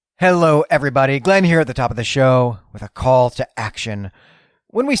Hello, everybody. Glenn here at the top of the show with a call to action.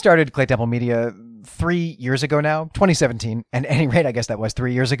 When we started Clay Temple Media 3 years ago now, 2017, and at any rate, I guess that was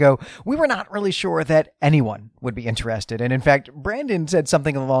 3 years ago, we were not really sure that anyone would be interested. And in fact, Brandon said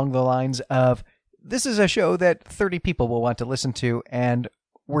something along the lines of, this is a show that 30 people will want to listen to, and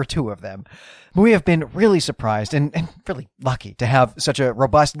we're two of them. We have been really surprised and really lucky to have such a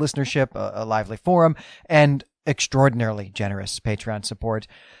robust listenership, a lively forum, and extraordinarily generous Patreon support.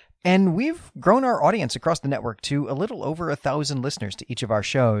 And we've grown our audience across the network to a little over 1,000 listeners to each of our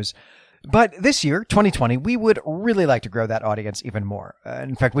shows. But this year, 2020, we would really like to grow that audience even more.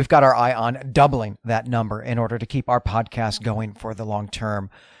 In fact, we've got our eye on doubling that number in order to keep our podcast going for the long term.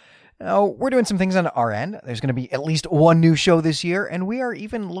 Now, we're doing some things on our end. There's going to be at least one new show this year, and we are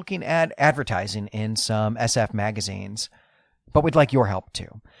even looking at advertising in some SF magazines. But we'd like your help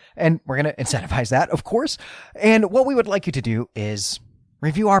too. And we're going to incentivize that, of course. And what we would like you to do is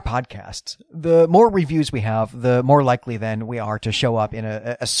review our podcasts. The more reviews we have, the more likely then we are to show up in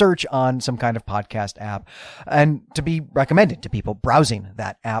a search on some kind of podcast app and to be recommended to people browsing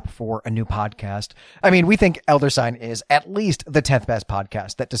that app for a new podcast. I mean, we think Elder Sign is at least the 10th best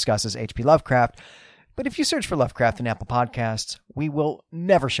podcast that discusses H.P. Lovecraft. But if you search for Lovecraft in Apple Podcasts, we will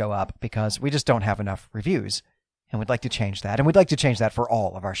never show up because we just don't have enough reviews. And we'd like to change that. And we'd like to change that for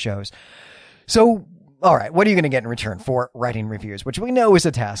all of our shows. So, all right, what are you going to get in return for writing reviews, which we know is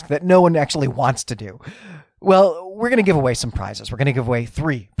a task that no one actually wants to do? Well, we're going to give away some prizes. We're going to give away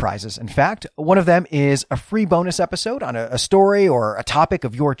 3 prizes. In fact, one of them is a free bonus episode on a story or a topic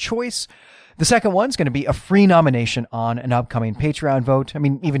of your choice. The second one's going to be a free nomination on an upcoming Patreon vote. I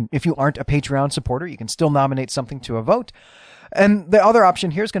mean, even if you aren't a Patreon supporter, you can still nominate something to a vote. And the other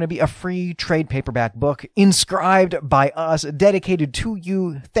option here is going to be a free trade paperback book inscribed by us, dedicated to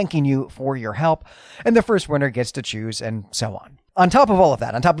you, thanking you for your help. And the first winner gets to choose, and so on. On top of all of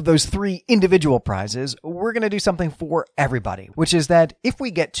that, on top of those 3 individual prizes, we're going to do something for everybody, which is that if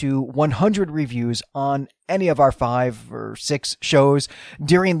we get to 100 reviews on any of our 5 or 6 shows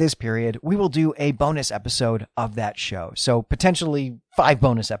during this period, we will do a bonus episode of that show. So potentially 5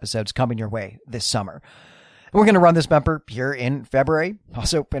 bonus episodes coming your way this summer. We're going to run this bumper here in February,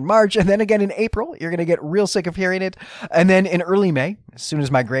 also in March, and then again in April. You're going to get real sick of hearing it. And then in early May, as soon as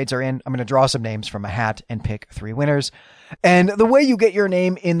my grades are in, I'm going to draw some names from a hat and pick 3 winners. And the way you get your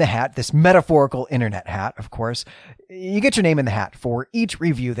name in the hat, this metaphorical internet hat, of course, you get your name in the hat for each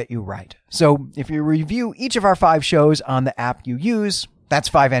review that you write. So if you review each of our 5 shows on the app you use, that's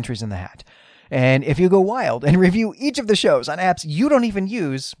 5 entries in the hat. And if you go wild and review each of the shows on apps you don't even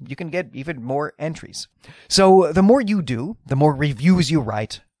use, you can get even more entries. So the more you do, the more reviews you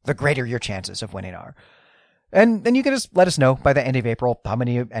write, the greater your chances of winning are. And then you can just let us know by the end of April how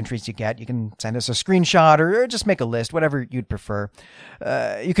many entries you get. You can send us a screenshot or just make a list, whatever you'd prefer.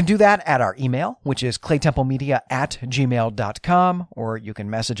 You can do that at our email, which is claytemplemedia@gmail.com, or you can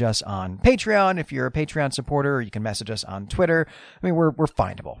message us on Patreon if you're a Patreon supporter, or you can message us on Twitter. I mean, we're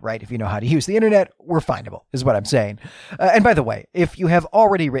findable, right? If you know how to use the internet, we're findable, is what I'm saying. And by the way, if you have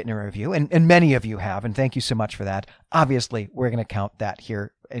already written a review, and many of you have, and thank you so much for that, obviously we're going to count that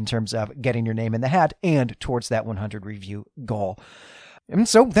here in terms of getting your name in the hat and towards that 100 review goal. And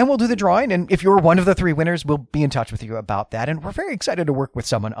so then we'll do the drawing. And if you're one of the 3 winners, we'll be in touch with you about that. And we're very excited to work with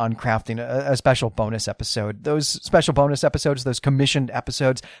someone on crafting a special bonus episode. Those special bonus episodes, those commissioned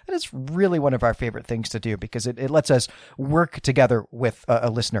episodes, that is really one of our favorite things to do because it lets us work together with a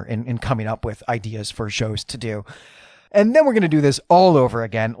listener in coming up with ideas for shows to do. And then we're going to do this all over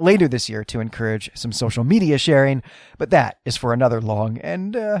again later this year to encourage some social media sharing. But that is for another long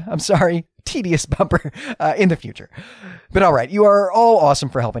and, I'm sorry, tedious bumper in the future. But all right, you are all awesome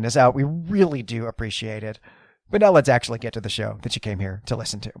for helping us out. We really do appreciate it. But now let's actually get to the show that you came here to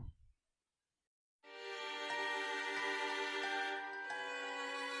listen to.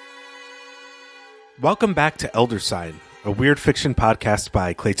 Welcome back to Elder Sign, a weird fiction podcast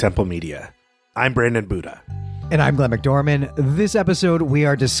by Clay Temple Media. I'm Brandon Buddha. And I'm Glenn McDorman. This episode, we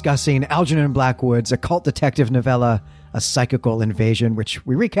are discussing Algernon Blackwood's occult detective novella, A Psychical Invasion, which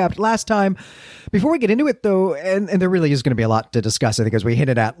we recapped last time. Before we get into it, though, and there really is going to be a lot to discuss, I think, as we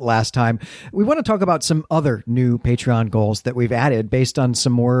hinted at last time, we want to talk about some other new Patreon goals that we've added based on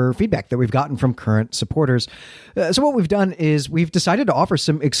some more feedback that we've gotten from current supporters. So what we've done is we've decided to offer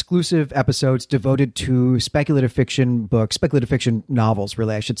some exclusive episodes devoted to speculative fiction books, speculative fiction novels,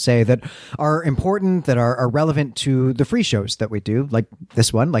 really, I should say, that are important, that are relevant to the free shows that we do, like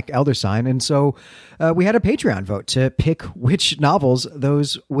this one, like Elder Sign. And so we had a Patreon vote to pick which novels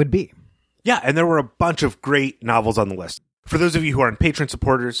those would be. Yeah, and there were a bunch of great novels on the list. For those of you who aren't patron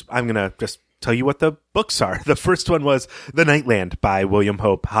supporters, I'm going to just tell you what the books are. The first one was The Nightland by William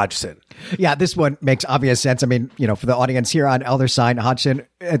Hope Hodgson. Yeah, this one makes obvious sense. I mean, for the audience here on Elder Sign, Hodgson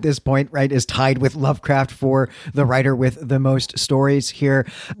at this point, right, is tied with Lovecraft for the writer with the most stories here.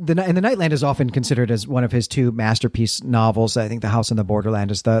 And The Nightland is often considered as one of his two masterpiece novels. I think The House on the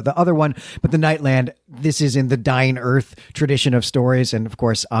Borderland is the other one. But The Nightland, this is in the Dying Earth tradition of stories. And of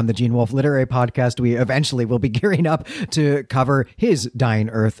course, on the Gene Wolfe Literary Podcast, we eventually will be gearing up to cover his Dying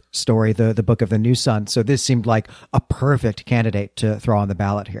Earth story, the Book of the New Sun. So this seemed like a perfect candidate to throw on the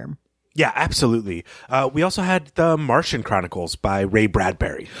ballot here. Yeah, absolutely. We also had The Martian Chronicles by Ray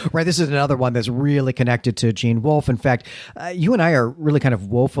Bradbury. Right. This is another one that's really connected to Gene Wolfe. In fact, you and I are really kind of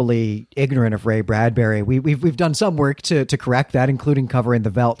woefully ignorant of Ray Bradbury. We've done some work to correct that, including covering the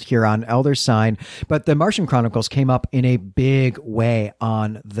Velt here on Elder Sign. But The Martian Chronicles came up in a big way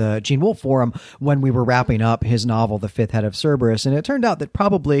on the Gene Wolfe forum when we were wrapping up his novel, The Fifth Head of Cerberus. And it turned out that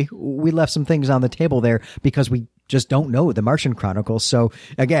probably we left some things on the table there because we just don't know The Martian Chronicles. So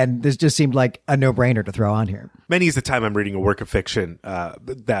again, this just seemed like a no-brainer to throw on here. Many is the time I'm reading a work of fiction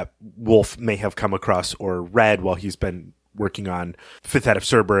that Wolfe may have come across or read while he's been working on Fifth Head of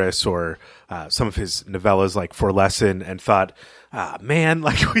Cerberus or some of his novellas like For Lesson, and thought, man,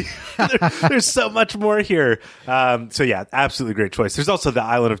 like there's so much more here. So yeah, absolutely great choice. There's also The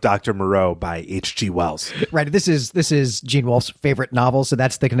Island of Dr. Moreau by H.G. Wells. Right. This is Gene Wolfe's favorite novel, so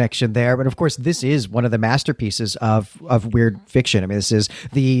that's the connection there. But of course, this is one of the masterpieces of weird fiction. I mean, this is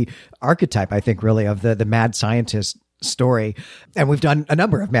the archetype, I think, really, of the mad scientist story. And we've done a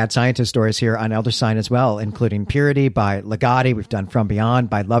number of mad scientist stories here on Elder Sign as well, including Purity by Ligotti. We've done From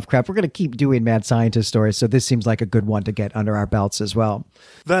Beyond by Lovecraft. We're going to keep doing mad scientist stories, so this seems like a good one to get under our belts as well.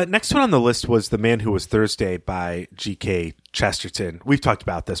 The next one on the list was The Man Who Was Thursday by G.K. Chesterton. We've talked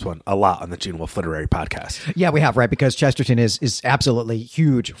about this one a lot on the Gene Wolfe Literary Podcast. Yeah, we have, right? Because Chesterton is absolutely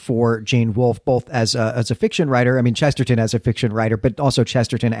huge for Gene Wolfe, both as a fiction writer. I mean, Chesterton as a fiction writer, but also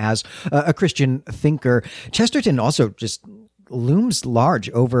Chesterton as a Christian thinker. Chesterton also just looms large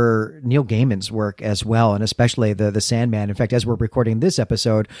over Neil Gaiman's work as well, and especially the Sandman. In fact, as we're recording this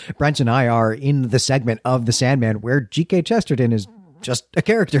episode, Brent and I are in the segment of the Sandman where G.K. Chesterton is just a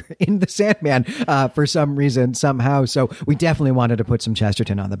character in the Sandman for some reason, somehow. So we definitely wanted to put some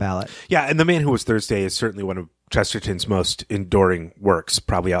Chesterton on the ballot. Yeah, and The Man Who Was Thursday is certainly one of Chesterton's most enduring works,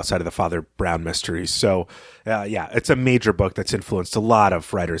 probably outside of the Father Brown mysteries. So, yeah, it's a major book that's influenced a lot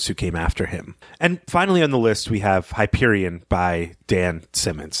of writers who came after him. And finally on the list, we have Hyperion by Dan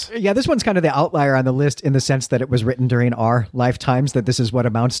Simmons. Yeah, this one's kind of the outlier on the list in the sense that it was written during our lifetimes, that this is what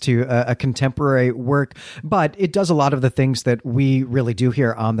amounts to a contemporary work. But it does a lot of the things that we really do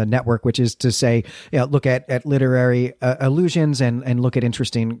here on the network, which is to say, look at literary allusions and look at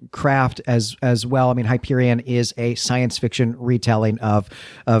interesting craft as well. I mean, Hyperion is a science fiction retelling of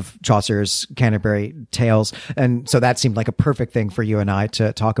Chaucer's Canterbury Tales. And so that seemed like a perfect thing for you and I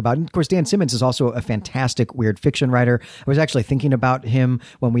to talk about. And of course, Dan Simmons is also a fantastic weird fiction writer. I was actually thinking about him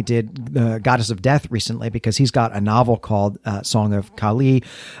when we did The Goddess of Death recently, because he's got a novel called Song of Kali.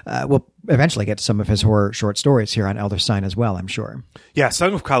 We'll eventually get to some of his horror short stories here on Elder Sign as well, I'm sure. Yeah,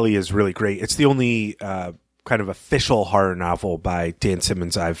 Song of Kali is really great. It's the only kind of official horror novel by Dan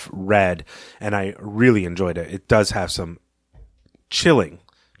Simmons I've read, and I really enjoyed it. It does have some chilling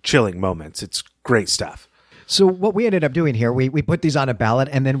moments. It's great stuff. So what we ended up doing here, we put these on a ballot,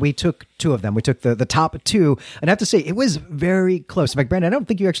 and then we took two of them. We took the top two, and I have to say, it was very close. In fact, Brandon, I don't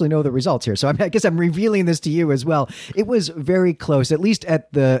think you actually know the results here, so I guess I'm revealing this to you as well. It was very close, at least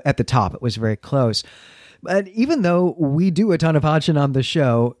at the top. It was very close. But even though we do a ton of Hodgson on the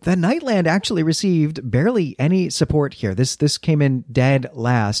show, The Nightland actually received barely any support here. This came in dead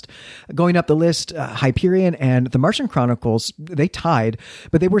last. Going up the list, Hyperion and The Martian Chronicles, they tied,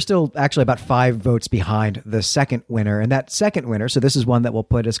 but they were still actually about 5 votes behind the second winner. And that second winner, so this is one that we'll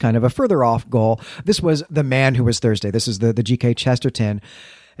put as kind of a further off goal, this was The Man Who Was Thursday. This is the G.K. Chesterton.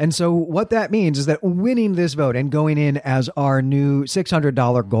 And so what that means is that winning this vote and going in as our new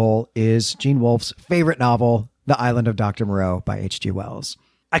 $600 goal is Gene Wolfe's favorite novel, The Island of Dr. Moreau by H.G. Wells.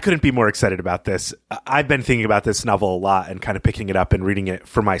 I couldn't be more excited about this. I've been thinking about this novel a lot and kind of picking it up and reading it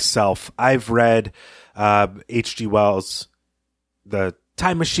for myself. I've read H.G. Wells' The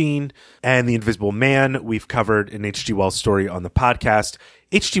Time Machine and The Invisible Man. We've covered an H.G. Wells story on the podcast.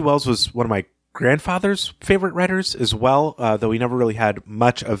 H.G. Wells was one of my grandfather's favorite writers as well, though he never really had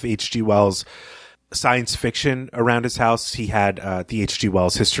much of H.G. Wells' science fiction around his house. He had the H.G.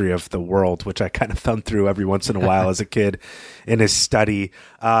 Wells History of the World, which I kind of thumbed through every once in a while as a kid in his study.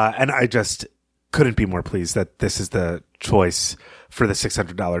 And I just couldn't be more pleased that this is the choice for the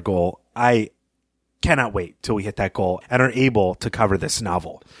 $600 goal. I cannot wait till we hit that goal and are able to cover this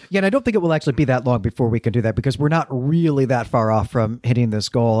novel. Yeah, and I don't think it will actually be that long before we can do that, because we're not really that far off from hitting this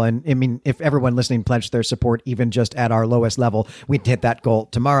goal. And I mean, if everyone listening pledged their support, even just at our lowest level, we'd hit that goal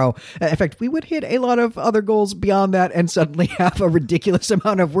tomorrow. In fact, we would hit a lot of other goals beyond that and suddenly have a ridiculous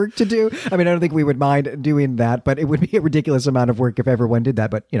amount of work to do. I mean, I don't think we would mind doing that, but it would be a ridiculous amount of work if everyone did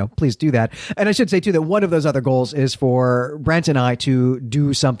that. But, please do that. And I should say, too, that one of those other goals is for Brent and I to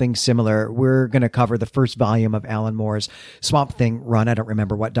do something similar. We're going to cover the first volume of Alan Moore's Swamp Thing run. I don't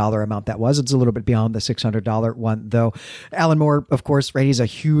remember what dollar amount that was. It's a little bit beyond the $600 one, though. Alan Moore, of course, right? He's a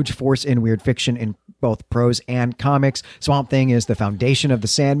huge force in weird fiction in both prose and comics. Swamp Thing is the foundation of the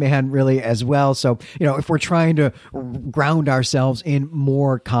Sandman, really, as well. So, if we're trying to ground ourselves in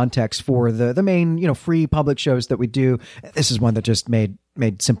more context for the main, free public shows that we do, this is one that just made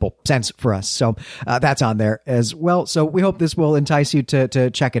simple sense for us. So that's on there as well. So we hope this will entice you to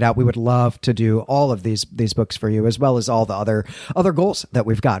check it out. We would love to do all of these books for you, as well as all the other goals that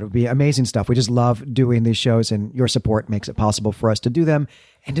we've got. It would be amazing stuff. We just love doing these shows, and your support makes it possible for us to do them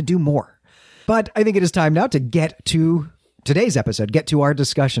and to do more. But I think it is time now to get to today's episode, get to our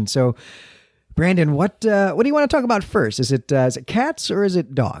discussion. So Brandon, what do you want to talk about first? Is it cats or is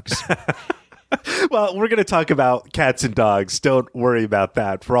it dogs? Well, we're going to talk about cats and dogs. Don't worry about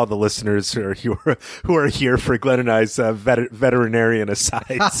that. For all the listeners who are here for Glenn and I's veterinarian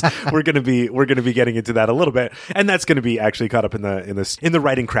asides, we're going to be getting into that a little bit, and that's going to be actually caught up in the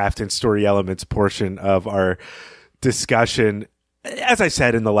writing craft and story elements portion of our discussion. As I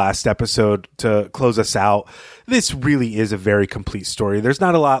said in the last episode, to close us out, this really is a very complete story. There's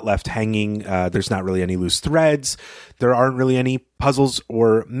not a lot left hanging. There's not really any loose threads. There aren't really any puzzles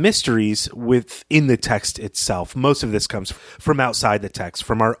or mysteries within the text itself. Most of this comes from outside the text,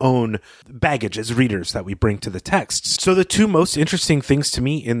 from our own baggage as readers that we bring to the text. So the two most interesting things to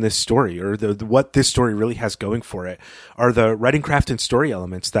me in this story, or what this story really has going for it, are the writing craft and story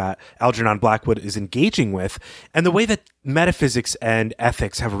elements that Algernon Blackwood is engaging with, and the way that metaphysics and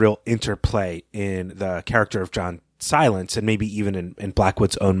ethics have a real interplay in the character of John Silence, and maybe even in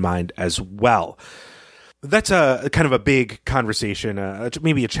Blackwood's own mind as well. That's a kind of a big conversation,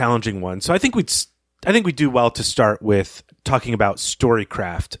 maybe a challenging one. So I think we'd do well to start with talking about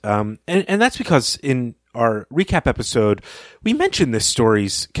storycraft, and that's because in our recap episode, we mentioned this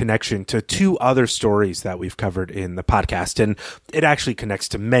story's connection to two other stories that we've covered in the podcast, and it actually connects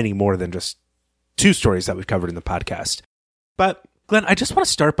to many more than just two stories that we've covered in the podcast. But Glenn, I just want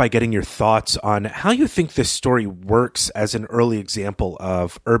to start by getting your thoughts on how you think this story works as an early example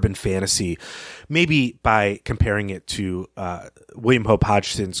of urban fantasy, maybe by comparing it to William Hope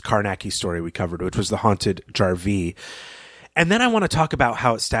Hodgson's Carnacki story we covered, which was The Haunted Jarvie. And then I want to talk about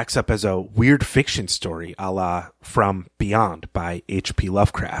how it stacks up as a weird fiction story, a la From Beyond by H.P.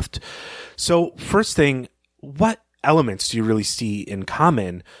 Lovecraft. So first thing, what elements do you really see in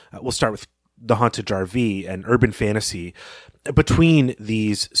common? We'll start with The Haunted Jarvie and urban fantasy between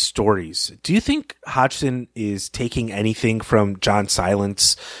these stories. Do you think Hodgson is taking anything from John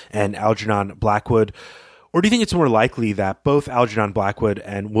Silence and Algernon Blackwood? Or do you think it's more likely that both Algernon Blackwood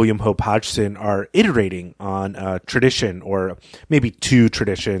and William Hope Hodgson are iterating on a tradition, or maybe two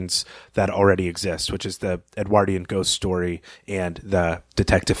traditions that already exist, which is the Edwardian ghost story and the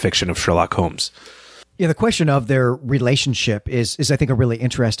detective fiction of Sherlock Holmes? Yeah, the question of their relationship is I think a really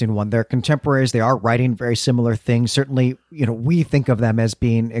interesting one. They're contemporaries. They are writing very similar things. Certainly, we think of them as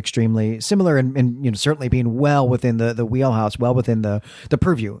being extremely similar and certainly being well within the wheelhouse, well within the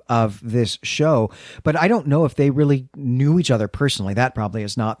purview of this show. But I don't know if they really knew each other personally. That probably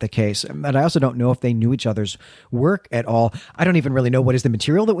is not the case. And I also don't know if they knew each other's work at all. I don't even really know what is the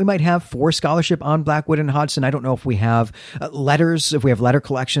material that we might have for scholarship on Blackwood and Hodgson. I don't know if we have letters, if we have letter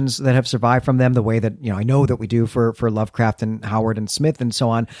collections that have survived from them the way that, I know that we do for Lovecraft and Howard and Smith and so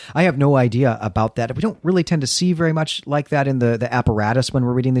on. I have no idea about that. We don't really tend to see very much like that in the apparatus when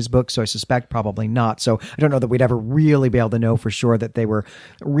we're reading these books, so I suspect probably not. So I don't know that we'd ever really be able to know for sure that they were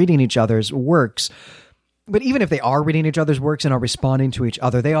reading each other's works. But even if they are reading each other's works and are responding to each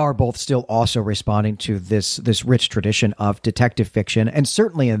other, they are both still also responding to this rich tradition of detective fiction. And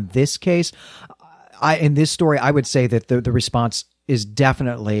certainly in this case, in this story, I would say that the response is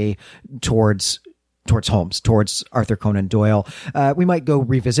definitely towards Holmes, towards Arthur Conan Doyle. We might go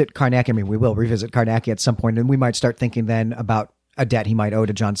revisit Carnacki. I mean, we will revisit Carnacki at some point, and we might start thinking then about a debt he might owe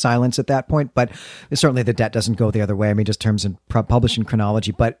to John Silence at that point. But certainly the debt doesn't go the other way. I mean, just terms in publishing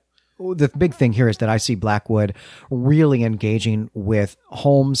chronology. But the big thing here is that I see Blackwood really engaging with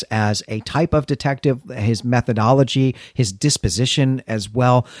Holmes as a type of detective, his methodology, his disposition as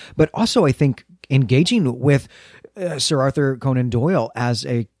well. But also, I think, engaging with Sir Arthur Conan Doyle as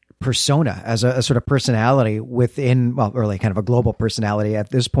a persona, as a sort of personality within, well, really kind of a global personality at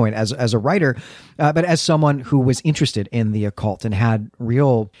this point as a writer, but as someone who was interested in the occult and had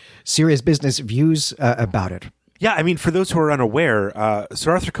real serious business views about it. Yeah, I mean, for those who are unaware,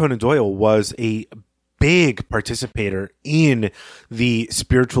 Sir Arthur Conan Doyle was a big participator in the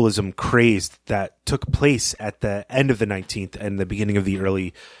spiritualism craze that took place at the end of the 19th and the beginning of the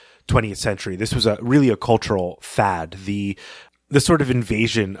early 20th century. This was really a cultural fad. The sort of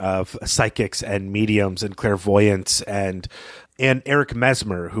invasion of psychics and mediums and clairvoyants and Eric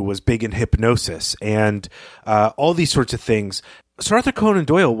Mesmer, who was big in hypnosis and all these sorts of things. Sir Arthur Conan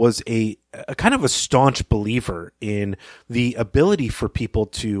Doyle was a kind of a staunch believer in the ability for people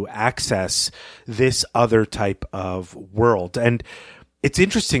to access this other type of world. And it's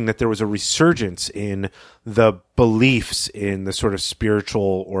interesting that there was a resurgence in the beliefs in the sort of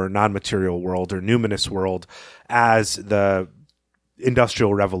spiritual or non-material world or numinous world as the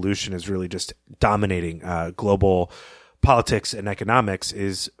Industrial Revolution is really just dominating global politics and economics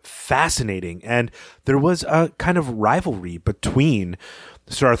is fascinating. And there was a kind of rivalry between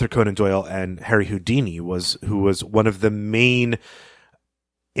Sir Arthur Conan Doyle and Harry Houdini, who was one of the main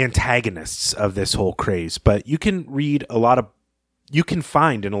antagonists of this whole craze. But you can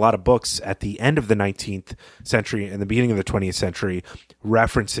find in a lot of books at the end of the 19th century and the beginning of the 20th century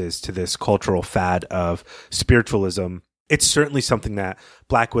references to this cultural fad of spiritualism. It's certainly something that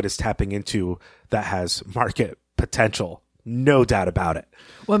Blackwood is tapping into that has market potential. No doubt about it.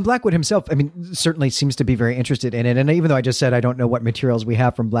 Well, and Blackwood himself, I mean, certainly seems to be very interested in it. And even though I just said I don't know what materials we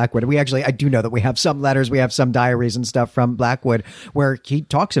have from Blackwood, I do know that we have some letters, we have some diaries and stuff from Blackwood where he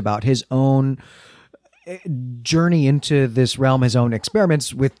talks about his own journey into this realm, his own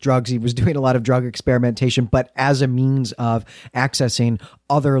experiments with drugs. He was doing a lot of drug experimentation, but as a means of accessing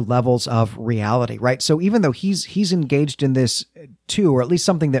other levels of reality, right? So even though he's engaged in this too, or at least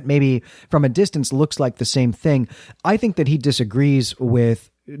something that maybe from a distance looks like the same thing, I think that he disagrees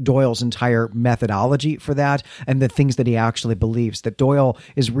with Doyle's entire methodology for that and the things that he actually believes. That Doyle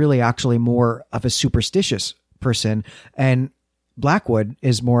is really actually more of a superstitious person, and Blackwood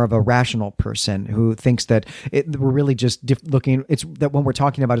is more of a rational person who thinks that we're really just it's that when we're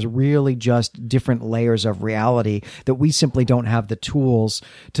talking about is really just different layers of reality that we simply don't have the tools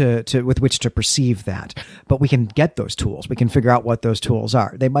to with which to perceive that. But we can get those tools. We can figure out what those tools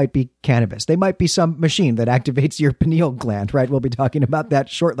are. They might be cannabis. They might be some machine that activates your pineal gland, right? We'll be talking about that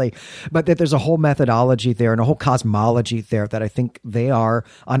shortly. But that there's a whole methodology there and a whole cosmology there that I think they are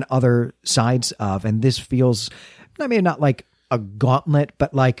on other sides of. And this feels, I mean, not like a gauntlet,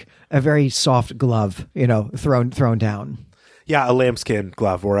 but like a very soft glove, thrown down. Yeah, a lambskin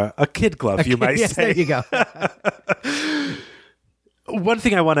glove or a kid glove, you might say. There you go. One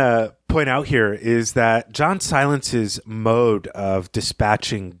thing I want to point out here is that John Silence's mode of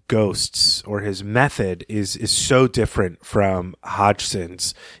dispatching ghosts, or his method, is so different from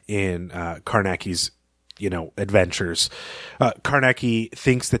Hodgson's in Carnacki's, adventures. Carnacki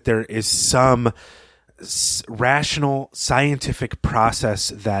thinks that there is some rational scientific process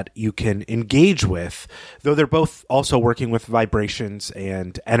that you can engage with, though they're both also working with vibrations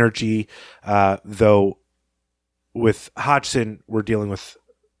and energy, though with Hodgson we're dealing with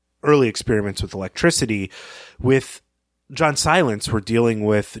early experiments with electricity. With John Silence we're dealing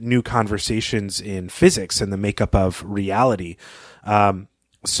with new conversations in physics and the makeup of reality.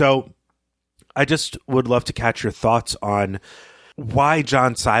 So I just would love to catch your thoughts on why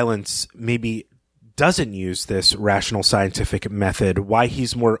John Silence maybe doesn't use this rational scientific method, why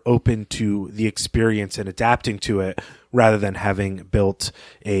he's more open to the experience and adapting to it rather than having built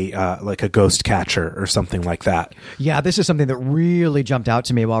a ghost catcher or something like that. Yeah, this is something that really jumped out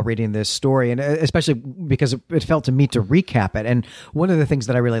to me while reading this story, and especially because it felt to me to recap it. And one of the things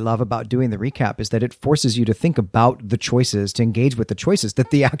that I really love about doing the recap is that it forces you to think about the choices, to engage with the choices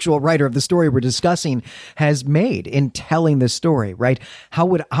that the actual writer of the story we're discussing has made in telling this story, right? How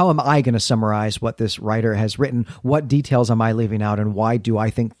am I going to summarize what this writer has written? What details am I leaving out, and why do I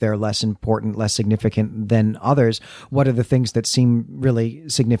think they're less important, less significant than others? What are the things that seem really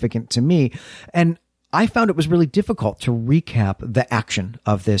significant to me? And I found it was really difficult to recap the action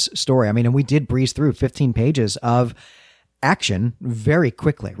of this story. I mean, and we did breeze through 15 pages of action very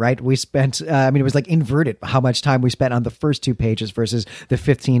quickly, right? We spent, it was like inverted how much time we spent on the first 2 pages versus the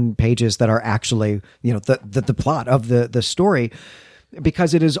 15 pages that are actually, the plot of the story,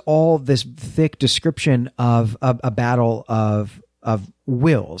 because it is all this thick description of a battle of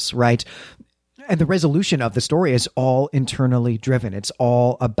wills, right? And the resolution of the story is all internally driven. It's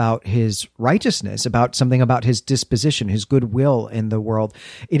all about his righteousness, about something about his disposition, his goodwill in the world.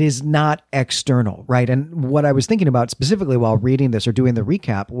 It is not external, right? And what I was thinking about specifically while reading this or doing the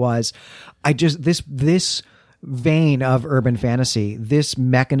recap was this vein of urban fantasy, this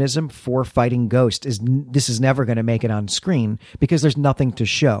mechanism for fighting ghosts this is never going to make it on screen because there's nothing to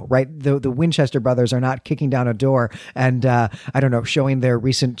show, right? The Winchester brothers are not kicking down a door and showing their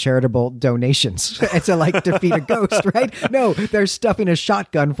recent charitable donations to like defeat a ghost, right? No, they're stuffing a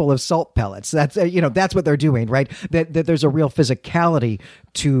shotgun full of salt pellets. That's that's what they're doing, right? That there's a real physicality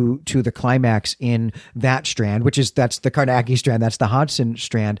to the climax in that strand, that's the Carnacki strand, that's the Hodgson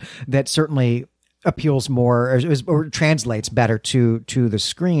strand, that certainly appeals more or translates better to the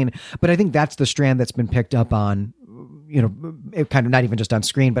screen. But I think that's the strand that's been picked up on, kind of not even just on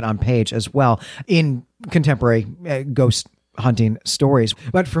screen, but on page as well in contemporary ghost hunting stories.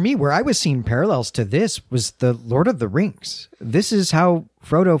 But for me, where I was seeing parallels to this was the Lord of the Rings. This is how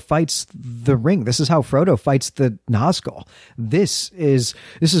Frodo fights the ring. This is how Frodo fights the Nazgul. This is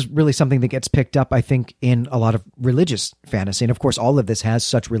really something that gets picked up, I think, in a lot of religious fantasy. And of course, all of this has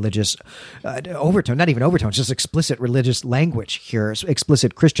such religious overtone, not even overtones, just explicit religious language here,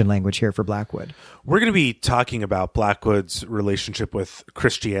 explicit Christian language here for Blackwood. We're going to be talking about Blackwood's relationship with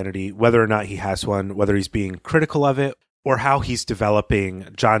Christianity, whether or not he has one, whether he's being critical of it, or how he's developing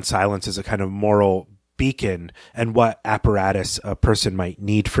John Silence as a kind of moral beacon and what apparatus a person might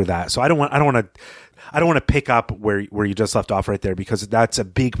need for that. So I don't want to pick up where you just left off right there, because that's a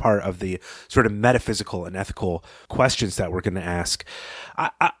big part of the sort of metaphysical and ethical questions that we're going to ask.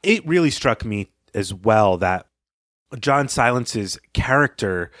 It really struck me as well that John Silence's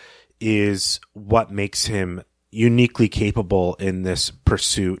character is what makes him uniquely capable in this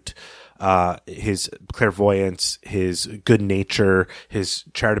pursuit. His clairvoyance, his good nature, his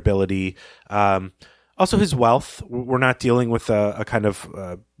charitability, also his wealth. We're not dealing with a kind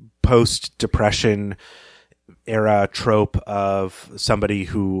of post-Depression era trope of somebody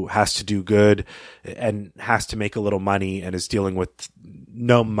who has to do good and has to make a little money and is dealing with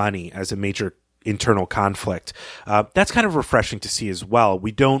no money as a major internal conflict. That's kind of refreshing to see as well.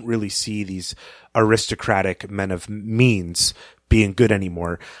 We don't really see these aristocratic men of means being good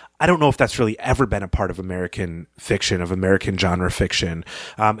anymore. I don't know if that's really ever been a part of American fiction, of American genre fiction.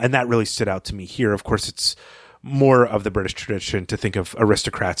 And that really stood out to me here. Of course, it's more of the British tradition to think of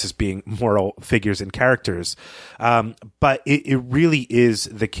aristocrats as being moral figures and characters. But it really is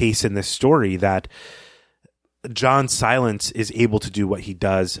the case in this story that John Silence is able to do what he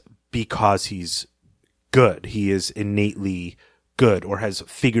does because he's good. He is innately good, or has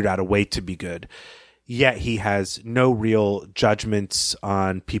figured out a way to be good. Yet he has no real judgments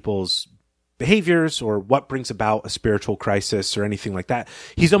on people's behaviors or what brings about a spiritual crisis or anything like that.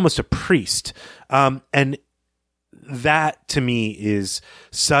 He's almost a priest. And that, to me, is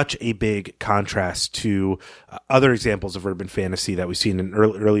such a big contrast to other examples of urban fantasy that we've seen in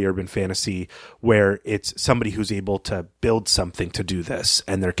early urban fantasy, where it's somebody who's able to build something to do this,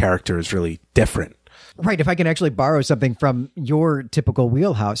 and their character is really different. Right. If I can actually borrow something from your typical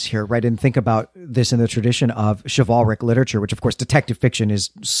wheelhouse here, right, and think about this in the tradition of chivalric literature, which, of course, detective fiction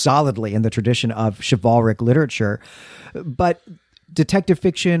is solidly in the tradition of chivalric literature. But detective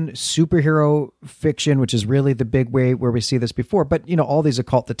fiction, superhero fiction, which is really the big way where we see this before, but, all these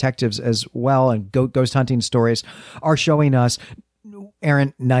occult detectives as well and ghost hunting stories are showing us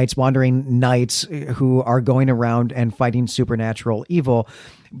errant knights, wandering knights who are going around and fighting supernatural evil.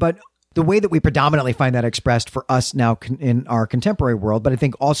 But the way that we predominantly find that expressed for us now in our contemporary world, but I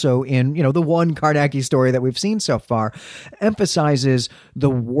think also in, the one Carnacki story that we've seen so far, emphasizes the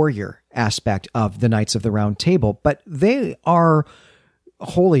warrior aspect of the Knights of the Round Table. But they are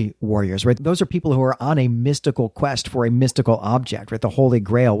holy warriors, right? Those are people who are on a mystical quest for a mystical object, right? The Holy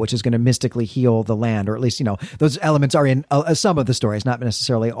Grail, which is going to mystically heal the land, or at least, those elements are in some of the stories, not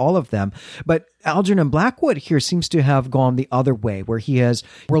necessarily all of them. But Algernon Blackwood here seems to have gone the other way, where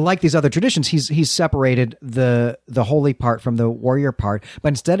we're like these other traditions, he's separated the holy part from the warrior part, but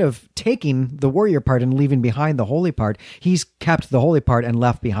instead of taking the warrior part and leaving behind the holy part, he's kept the holy part and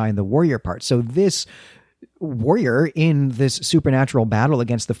left behind the warrior part. So this warrior in this supernatural battle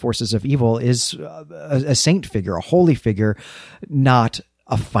against the forces of evil is a saint figure, a holy figure, not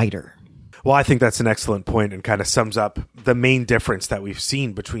a fighter. Well, I think that's an excellent point and kind of sums up the main difference that we've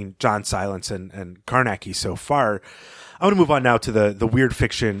seen between John Silence and Carnacki so far. I want to move on now to the weird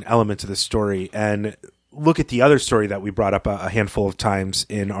fiction element of the story and look at the other story that we brought up a handful of times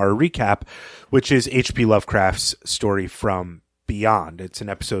in our recap, which is H.P. Lovecraft's story from Beyond. It's an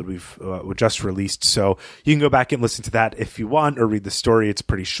episode we've just released, so you can go back and listen to that if you want, or read the story. It's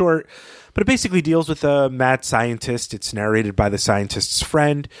pretty short, but it basically deals with a mad scientist. It's narrated by the scientist's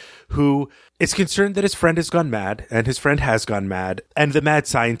friend, who is concerned that his friend has gone mad, and his friend has gone mad. And the mad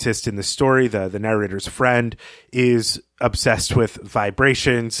scientist in the story, the narrator's friend, is obsessed with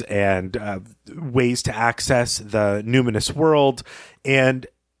vibrations and ways to access the numinous world, and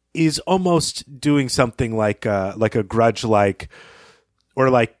is almost doing something like a grudge-like, or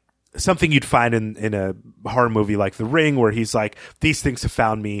like something you'd find in a horror movie like The Ring, where he's like, these things have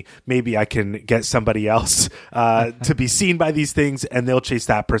found me. Maybe I can get somebody else to be seen by these things, and they'll chase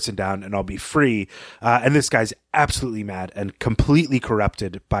that person down, and I'll be free. And this guy's absolutely mad and completely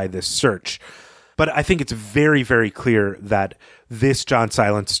corrupted by this search. But I think it's very, very clear that this John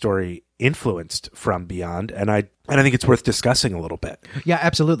Silence story influenced From Beyond, and I think it's worth discussing a little bit. Yeah,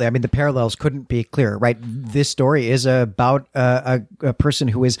 absolutely. I mean, the parallels couldn't be clearer, right? This story is about a person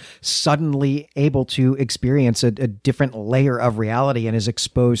who is suddenly able to experience a different layer of reality and is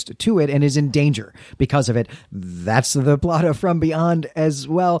exposed to it and is in danger because of it. That's the plot of From Beyond as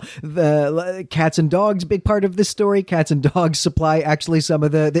well. The cats and dogs, big part of this story. Cats and dogs supply actually some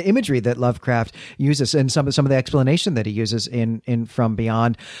of the imagery that Lovecraft uses, and some of the explanation that he uses in From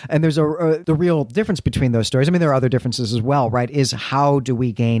Beyond. And there's the real difference between those stories. I mean, there are other differences as well, right? Is how do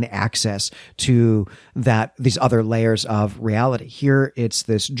we gain access to these other layers of reality? Here, it's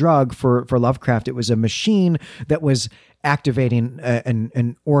this drug. For Lovecraft, it was a machine that was activating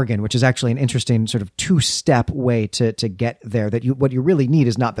an organ, which is actually an interesting sort of two-step way to get there. That what you really need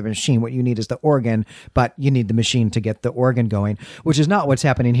is not the machine. What you need is the organ, but you need the machine to get the organ going, which is not what's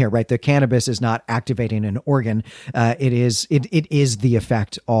happening here, right? The cannabis is not activating an organ. It is the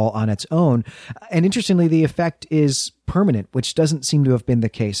effect all on its own. And interestingly, the effect is permanent, which doesn't seem to have been the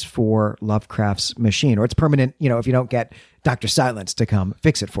case for Lovecraft's machine. Or it's permanent, if you don't get Dr. Silence to come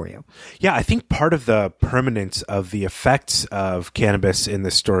fix it for you. Yeah, I think part of the permanence of the effects of cannabis in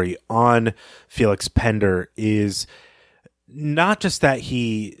this story on Felix Pender is not just that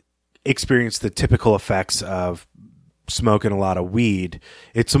he experienced the typical effects of smoking a lot of weed.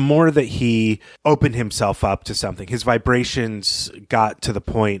 It's more that he opened himself up to something. His vibrations got to the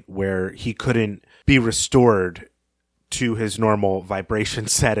point where he couldn't be restored to his normal vibration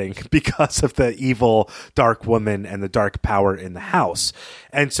setting because of the evil dark woman and the dark power in the house.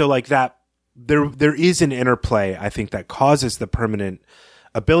 And so like that, there is an interplay, I think, that causes the permanent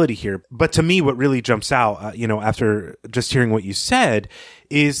ability here. But to me, what really jumps out, after just hearing what you said,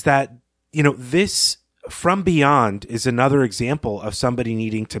 is that, this From Beyond is another example of somebody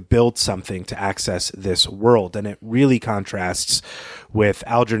needing to build something to access this world. And it really contrasts with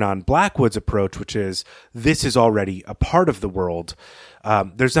Algernon Blackwood's approach, which is this is already a part of the world.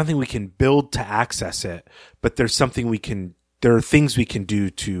 There's nothing we can build to access it, but there are things we can do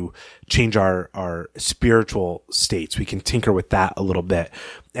to change our spiritual states. We can tinker with that a little bit.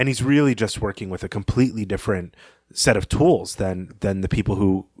 And he's really just working with a completely different set of tools than the people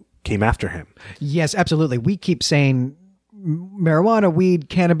who came after him. Yes, absolutely. We keep saying marijuana, weed,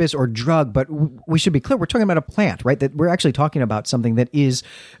 cannabis, or drug, but we should be clear. We're talking about a plant, right? That we're actually talking about something that is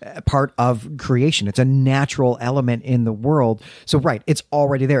part of creation. It's a natural element in the world. So, right, it's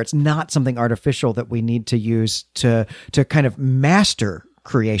already there. It's not something artificial that we need to use to kind of master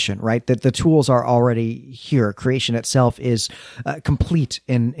creation, right? That the tools are already here. Creation itself is complete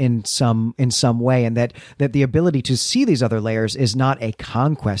in some way, and that the ability to see these other layers is not a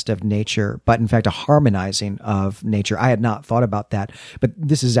conquest of nature, but in fact a harmonizing of nature. I had not thought about that, but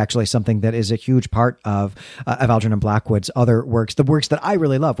this is actually something that is a huge part of Algernon Blackwood's other works, the works that I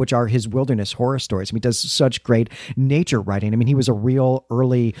really love, which are his wilderness horror stories. I mean, he does such great nature writing. I mean, he was a real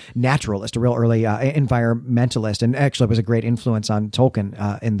early naturalist, a real early environmentalist, and actually was a great influence on Tolkien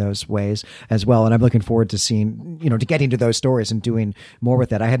in those ways as well. And I'm looking forward to seeing, to getting to those stories and doing more with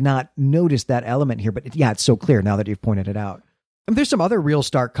that. I had not noticed that element here, but it's so clear now that you've pointed it out. And there's some other real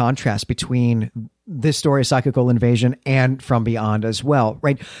stark contrast between this story, Psychical Invasion, and From Beyond as well,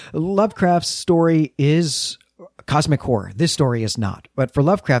 right? Lovecraft's story is cosmic horror. This story is not. But for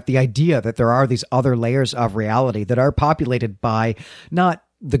Lovecraft, the idea that there are these other layers of reality that are populated by not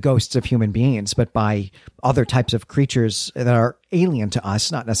the ghosts of human beings, but by other types of creatures that are alien to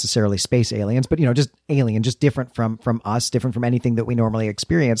us, not necessarily space aliens, but, just alien, just different from us, different from anything that we normally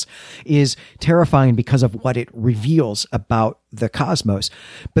experience, is terrifying because of what it reveals about the cosmos.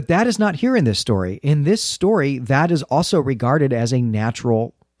 But that is not here in this story. In this story, that is also regarded as a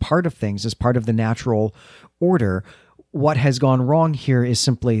natural part of things, as part of the natural order. What has gone wrong here is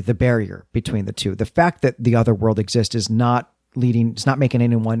simply the barrier between the two. The fact that the other world exists is not making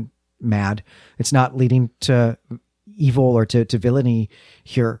anyone mad. It's not leading to evil or to villainy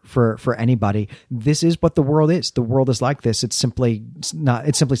here for anybody. This is what the world is. The world is like this. It's simply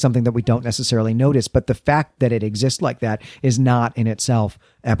something that we don't necessarily notice. But the fact that it exists like that is not in itself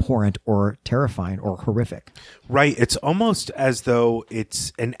abhorrent or terrifying or horrific. Right. It's almost as though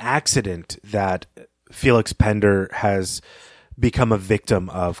it's an accident that Felix Pender has become a victim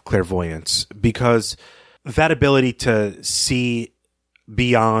of clairvoyance, because that ability to see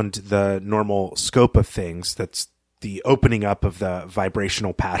beyond the normal scope of things, that's the opening up of the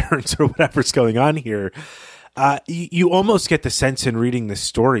vibrational patterns or whatever's going on here. You almost get the sense in reading this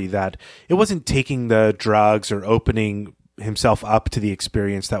story that it wasn't taking the drugs or opening himself up to the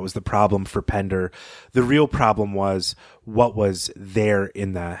experience that was the problem for Pender. The real problem was what was there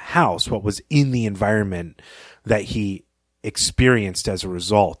in the house, what was in the environment that he experienced as a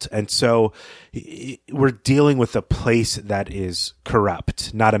result. And so we're dealing with a place that is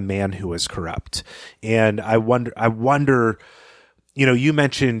corrupt, not a man who is corrupt. And I wonder, you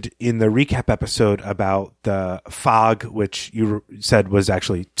mentioned in the recap episode about the fog, which you said was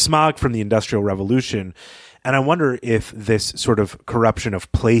actually smog from the Industrial Revolution. And I wonder if this sort of corruption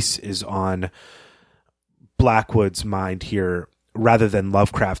of place is on Blackwood's mind here, rather than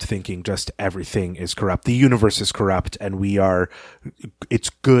Lovecraft thinking just everything is corrupt. The universe is corrupt, and it's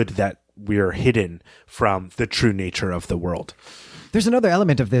good that we are hidden from the true nature of the world. There's another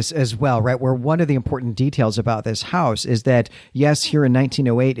element of this as well, right? Where one of the important details about this house is that, yes, here in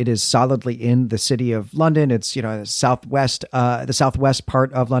 1908, it is solidly in the city of London. It's, the southwest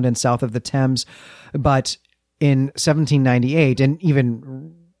part of London, south of the Thames. But in 1798, and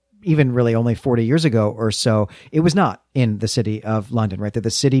even really only 40 years ago or so, it was not in the city of London, right? That the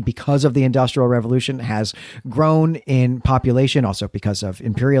city, because of the Industrial Revolution, has grown in population, also because of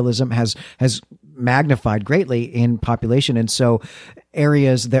imperialism, has magnified greatly in population. And so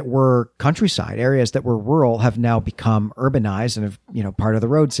areas that were countryside, areas that were rural, have now become urbanized and have, part of the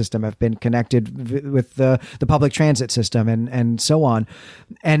road system, have been connected with the public transit system and so on.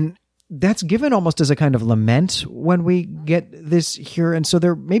 And that's given almost as a kind of lament when we get this here. And so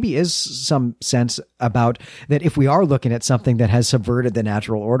there maybe is some sense about that if we are looking at something that has subverted the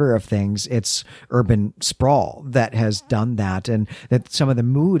natural order of things, it's urban sprawl that has done that. And that some of the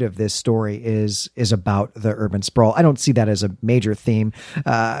mood of this story is about the urban sprawl. I don't see that as a major theme.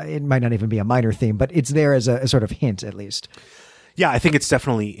 It might not even be a minor theme, but it's there as a sort of hint, at least. Yeah, I think it's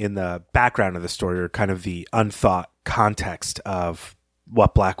definitely in the background of the story, or kind of the unthought context of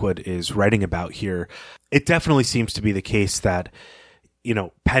what Blackwood is writing about here. It definitely seems to be the case that,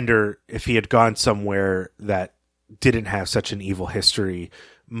 Pender, if he had gone somewhere that didn't have such an evil history,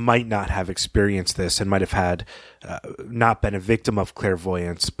 might not have experienced this, and might have had not been a victim of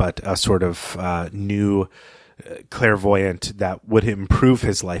clairvoyance, but a sort of new clairvoyant that would improve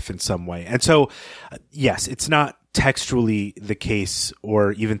his life in some way. And so, yes, it's not textually the case,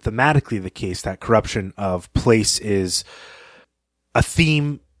 or even thematically the case, that corruption of place is a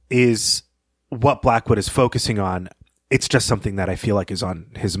theme, is what Blackwood is focusing on. It's just something that I feel like is on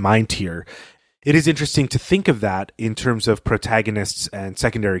his mind here. It is interesting to think of that in terms of protagonists and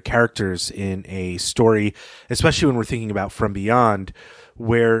secondary characters in a story, especially when we're thinking about From Beyond,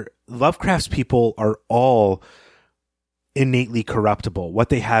 where Lovecraft's people are all innately corruptible. What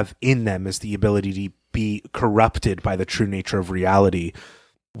they have in them is the ability to be corrupted by the true nature of reality.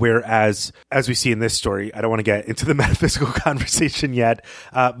 Whereas, as we see in this story, I don't want to get into the metaphysical conversation yet,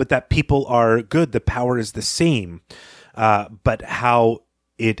 but that people are good. The power is the same, but how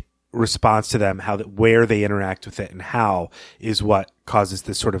it responds to them, where they interact with it, and how is what causes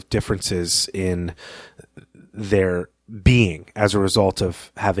this sort of differences in their being as a result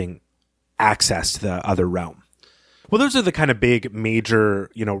of having access to the other realm. Well, those are the kind of big, major,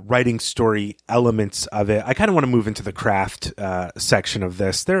 writing story elements of it. I kind of want to move into the craft section of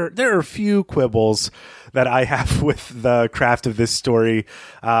this. There are a few quibbles that I have with the craft of this story,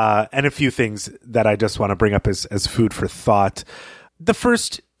 and a few things that I just want to bring up as food for thought. The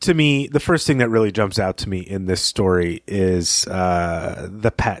first thing that really jumps out to me in this story is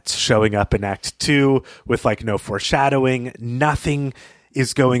the pets showing up in Act 2 with no foreshadowing, nothing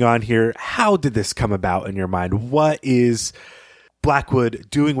is going on here. How did this come about in your mind? What is Blackwood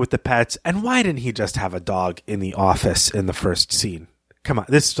doing with the pets, and why didn't he just have a dog in the office in the first scene? Come on,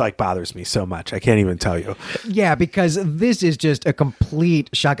 this like bothers me so much. I can't even tell you. Yeah, because this is just a complete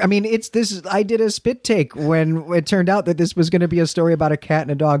shock. I mean, I did a spit take when it turned out that this was going to be a story about a cat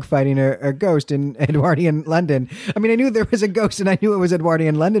and a dog fighting a ghost in Edwardian London. I mean, I knew there was a ghost and I knew it was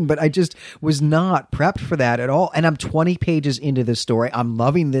Edwardian London, but I just was not prepped for that at all. And I'm 20 pages into this story. I'm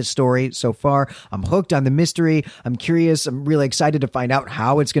loving this story so far. I'm hooked on the mystery. I'm curious. I'm really excited to find out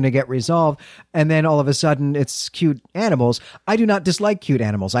how it's going to get resolved. And then all of a sudden it's cute animals. I do not dislike cute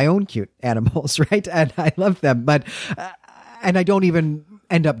animals. I own cute animals, right? And I love them, but and I don't even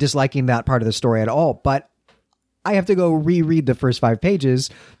end up disliking that part of the story at all. But I have to go reread the first 5 pages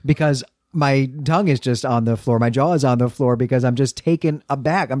because my tongue is just on the floor. My jaw is on the floor because I'm just taken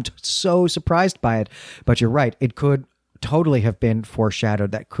aback. I'm so surprised by it. But you're right. It could totally have been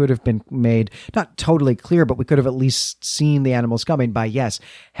foreshadowed. That could have been made not totally clear, but we could have at least seen the animals coming by, yes,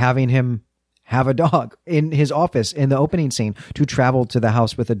 having him have a dog in his office in the opening scene, to travel to the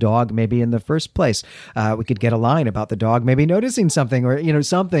house with a dog, maybe in the first place. We could get a line about the dog maybe noticing something, or,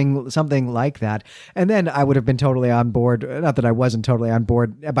 something like that. And then I would have been totally on board. Not that I wasn't totally on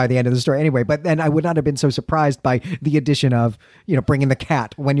board by the end of the story anyway, but then I would not have been so surprised by the addition of, bringing the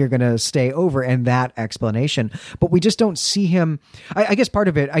cat when you're going to stay over, and that explanation. But we just don't see him. I guess part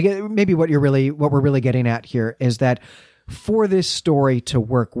of it, maybe what we're really getting at here is that for this story to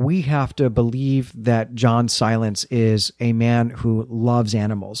work, we have to believe that John Silence is a man who loves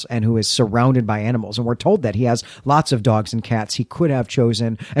animals and who is surrounded by animals. And we're told that he has lots of dogs and cats he could have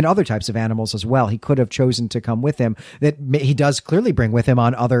chosen, and other types of animals as well. He could have chosen to come with him, that he does clearly bring with him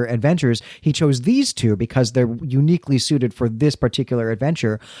on other adventures. He chose these 2 because they're uniquely suited for this particular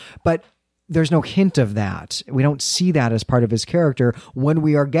adventure. But there's no hint of that. We don't see that as part of his character when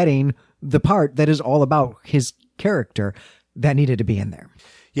we are getting the part that is all about his character that needed to be in there.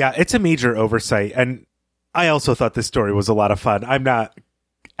 Yeah, it's a major oversight. And I also thought this story was a lot of fun. I'm not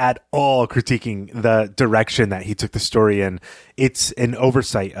at all critiquing the direction that he took the story in. It's an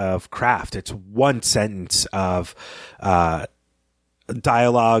oversight of craft. It's one sentence of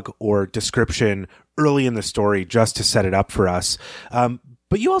dialogue or description early in the story just to set it up for us.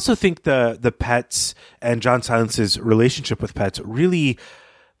 But you also think the pets and John Silence's relationship with pets really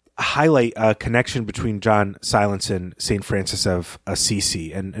highlight a connection between John Silence and St. Francis of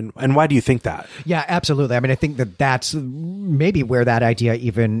Assisi. And why do you think that? Yeah, absolutely. I mean, I think that's maybe where that idea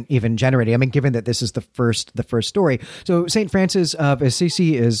even generated. I mean, given that this is the first story. So St. Francis of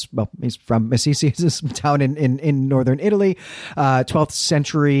Assisi he's from Assisi, is a town in northern Italy, 12th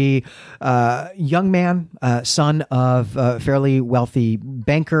century young man, son of a fairly wealthy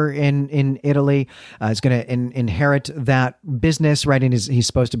banker in Italy. Is going to inherit that business, right? And he's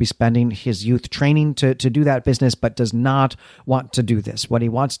supposed to be spending his youth training to do that business, but does not want to do this. What he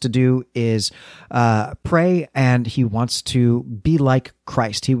wants to do is pray, and he wants to be like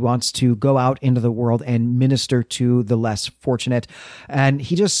Christ. He wants to go out into the world and minister to the less fortunate. And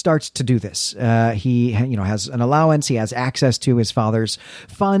he just starts to do this. He has an allowance. He has access to his father's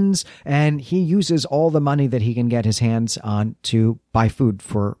funds, and he uses all the money that he can get his hands on to buy food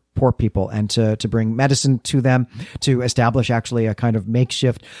for poor people and to bring medicine to them, to establish actually a kind of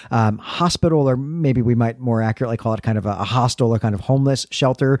makeshift hospital, or maybe we might more accurately call it kind of a hostel, or kind of homeless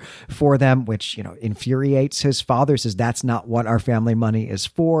shelter for them, which, infuriates his father, says that's not what our family money is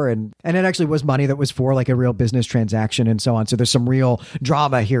for. And it actually was money that was for like a real business transaction and so on. So there's some real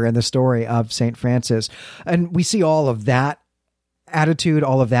drama here in the story of St. Francis. And we see all of that attitude,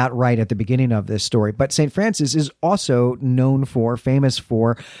 all of that right at the beginning of this story. But St. Francis is also famous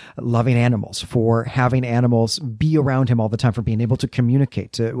for loving animals, for having animals be around him all the time, for being able to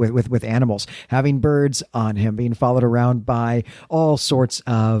communicate with animals, having birds on him, being followed around by all sorts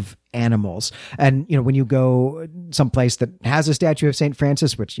of animals. And, when you go someplace that has a statue of St.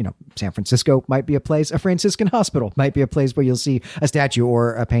 Francis, which, San Francisco might be a place, a Franciscan hospital might be a place where you'll see a statue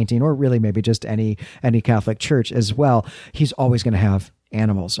or a painting, or really maybe just any Catholic church as well. He's always going to have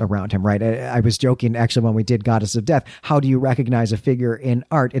animals around him, right? I was joking actually when we did Goddess of Death. How do you recognize a figure in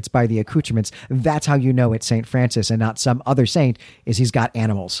art? It's by the accoutrements. That's how you know it's St. Francis and not some other saint, is he's got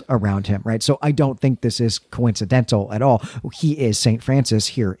animals around him, right? So I don't think this is coincidental at all. He is St. Francis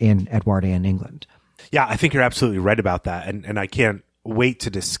here in Edwardian England. Yeah, I think you're absolutely right about that. And I can't wait to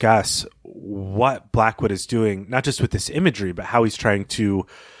discuss what Blackwood is doing, not just with this imagery, but how he's trying to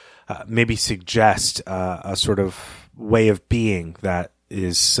maybe suggest a sort of way of being that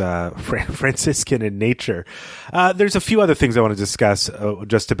is Franciscan in nature. There's a few other things I want to discuss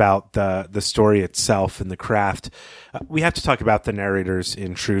just about the story itself and the craft. We have to talk about the narrator's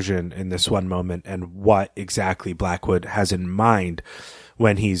intrusion in this one moment and what exactly Blackwood has in mind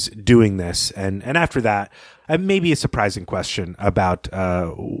when he's doing this. And after that, maybe a surprising question about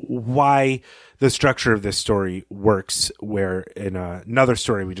why the structure of this story works, where in another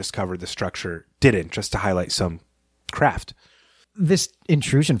story we just covered, the structure didn't, just to highlight some craft. This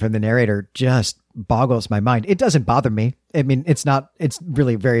intrusion from the narrator just boggles my mind. It doesn't bother me. I mean, it's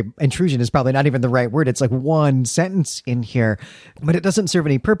really intrusion is probably not even the right word. It's like one sentence in here, but it doesn't serve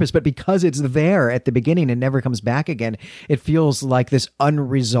any purpose. But because it's there at the beginning and never comes back again, it feels like this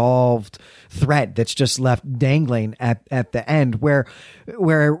unresolved thread that's just left dangling at the end, where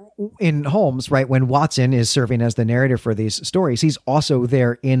in Holmes, right, when Watson is serving as the narrator for these stories, he's also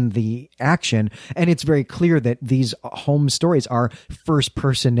there in the action. And it's very clear that these Holmes stories are first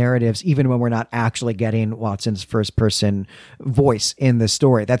person narratives, even when we're not actually getting Watson's first person voice in the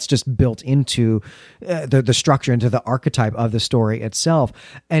story. That's just built into the structure, into the archetype of the story itself.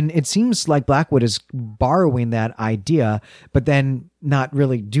 And it seems like Blackwood is borrowing that idea, but then not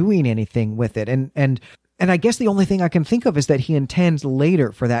really doing anything with it. And I guess the only thing I can think of is that he intends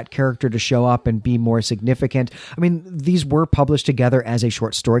later for that character to show up and be more significant. I mean, these were published together as a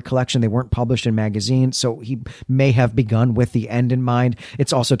short story collection. They weren't published in magazines, so he may have begun with the end in mind.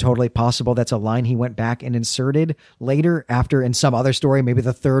 It's also totally possible that's a line he went back and inserted later after in some other story, maybe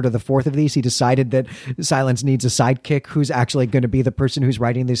the third or the fourth of these. He decided that Silence needs a sidekick who's actually going to be the person who's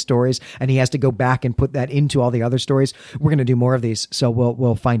writing these stories, and he has to go back and put that into all the other stories. We're going to do more of these, so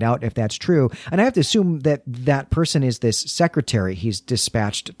we'll find out if that's true. And I have to assume that person is this secretary he's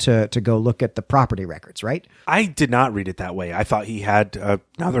dispatched to go look at the property records, right? I did not read it that way. I thought he had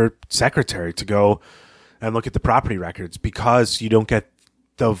another secretary to go and look at the property records, because you don't get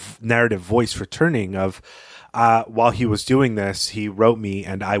the narrative voice returning of while he was doing this, he wrote me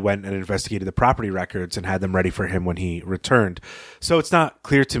and I went and investigated the property records and had them ready for him when he returned. So it's not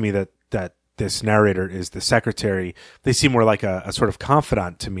clear to me that this narrator is the secretary. They seem more like a sort of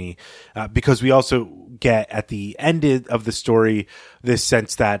confidant to me, because we also get at the end of the story this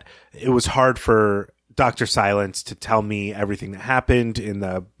sense that it was hard for Dr. Silence to tell me everything that happened in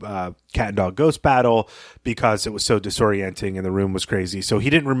the cat and dog ghost battle, because it was so disorienting and the room was crazy. So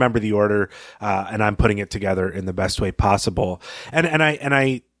he didn't remember the order, and I'm putting it together in the best way possible. And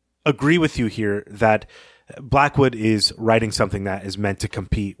I agree with you here that Blackwood is writing something that is meant to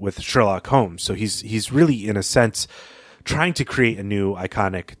compete with Sherlock Holmes. So he's really, in a sense, trying to create a new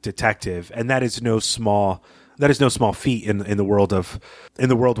iconic detective, and that is no small feat in the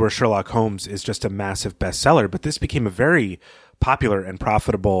world where Sherlock Holmes is just a massive bestseller. But this became a very popular and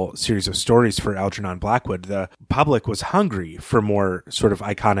profitable series of stories for Algernon Blackwood. The public was hungry for more sort of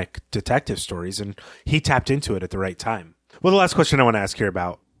iconic detective stories, and he tapped into it at the right time. Well, the last question I want to ask here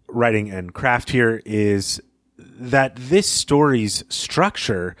about writing and craft here is that this story's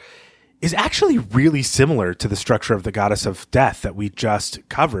structure is actually really similar to the structure of The Goddess of Death that we just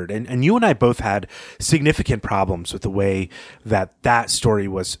covered. And you and I both had significant problems with the way that story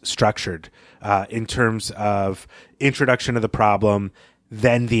was structured, in terms of introduction of the problem,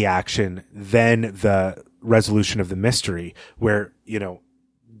 then the action, then the resolution of the mystery, where,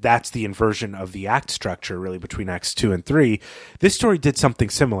 that's the inversion of the act structure really between acts 2 and 3. This story did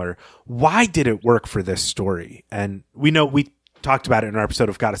something similar. Why did it work for this story? And we talked about it in our episode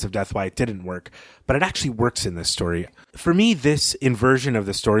of Goddess of Death, why it didn't work, but it actually works in this story. For me, this inversion of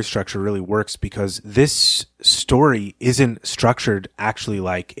the story structure really works because this story isn't structured actually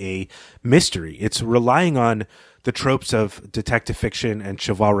like a mystery. It's relying on the tropes of detective fiction and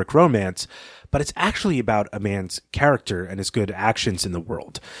chivalric romance, but it's actually about a man's character and his good actions in the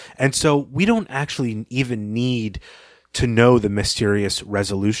world. And so we don't actually even need to know the mysterious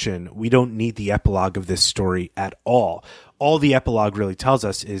resolution. We don't need the epilogue of this story at all. All the epilogue really tells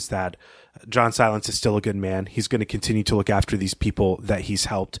us is that John Silence is still a good man. He's going to continue to look after these people that he's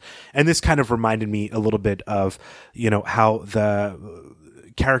helped. And this kind of reminded me a little bit of, how the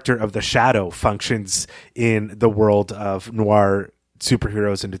character of the Shadow functions in the world of noir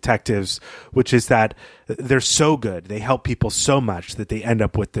superheroes and detectives, which is that they're so good. They help people so much that they end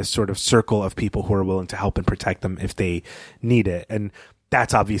up with this sort of circle of people who are willing to help and protect them if they need it. And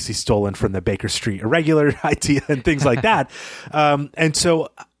that's obviously stolen from the Baker Street Irregular idea and things like that. And so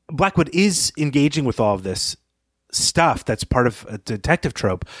Blackwood is engaging with all of this stuff that's part of a detective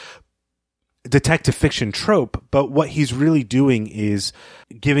fiction trope, but what he's really doing is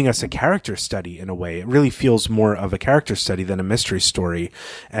giving us a character study in a way. It really feels more of a character study than a mystery story,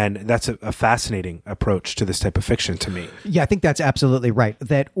 and that's a fascinating approach to this type of fiction to me. Yeah, I think that's absolutely right.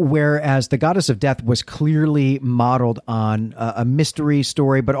 That whereas The Goddess of Death was clearly modeled on a mystery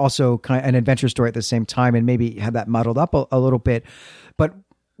story, but also kind of an adventure story at the same time, and maybe had that muddled up a little bit, but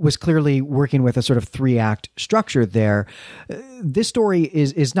was clearly working with a sort of 3-act structure there. This story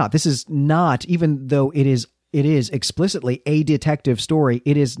is not. This is not, even though it is explicitly a detective story,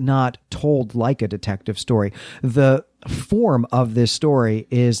 it is not told like a detective story. The form of this story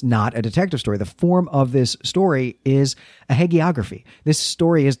is not a detective story. The form of this story is a hagiography. This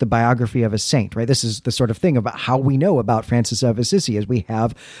story is the biography of a saint, right? This is the sort of thing about how we know about Francis of Assisi, is we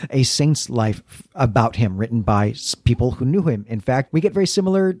have a saint's life about him written by people who knew him. In fact, we get very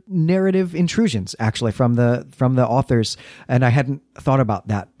similar narrative intrusions actually from the authors, and I hadn't thought about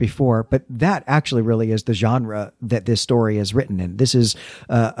that before, but that actually really is the genre that this story is written in. This is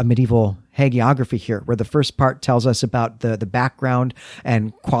a medieval hagiography here, where the first part tells us about the background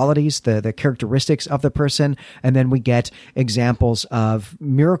and qualities, the characteristics of the person, and then we get examples of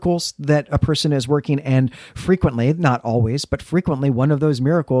miracles that a person is working, and frequently, not always, but frequently, one of those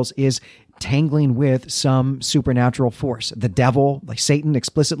miracles is tangling with some supernatural force, the devil, like Satan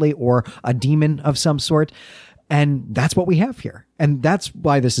explicitly, or a demon of some sort. And that's what we have here. And that's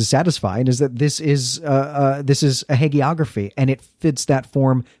why this is satisfying, is that this is a hagiography, and it fits that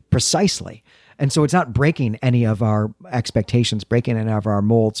form precisely. And so it's not breaking any of our expectations, breaking any of our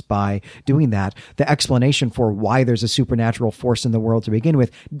molds by doing that. The explanation for why there's a supernatural force in the world to begin with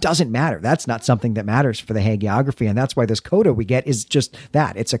doesn't matter. That's not something that matters for the hagiography. And that's why this coda we get is just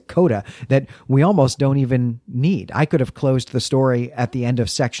that. It's a coda that we almost don't even need. I could have closed the story at the end of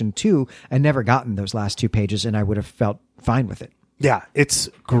section 2 and never gotten those last 2 pages, and I would have felt fine with it. Yeah, it's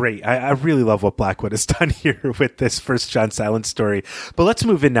great. I really love what Blackwood has done here with this first John Silence story. But let's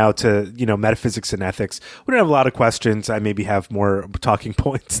move in now to, metaphysics and ethics. We don't have a lot of questions. I maybe have more talking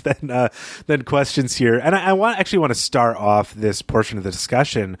points than questions here. And I want to start off this portion of the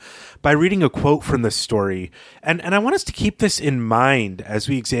discussion by reading a quote from the story. And I want us to keep this in mind as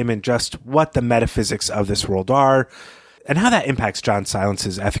we examine just what the metaphysics of this world are, and how that impacts John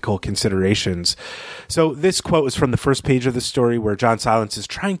Silence's ethical considerations. So this quote is from the first page of the story, where John Silence is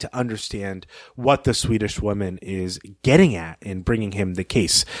trying to understand what the Swedish woman is getting at in bringing him the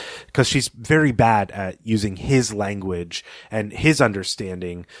case, because she's very bad at using his language and his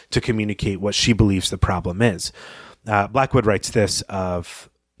understanding to communicate what she believes the problem is. Blackwood writes this of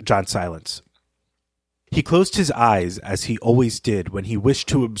John Silence. He closed his eyes, as he always did when he wished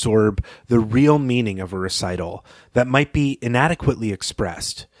to absorb the real meaning of a recital that might be inadequately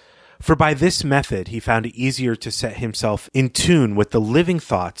expressed. For by this method he found it easier to set himself in tune with the living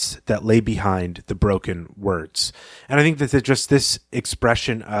thoughts that lay behind the broken words. And I think that just this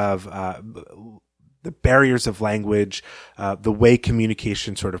expression of the barriers of language, the way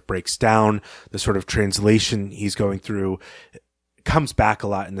communication sort of breaks down, the sort of translation he's going through, comes back a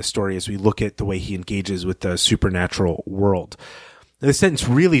lot in the story as we look at the way he engages with the supernatural world. This sentence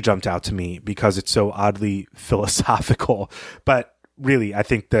really jumped out to me because it's so oddly philosophical, but really, I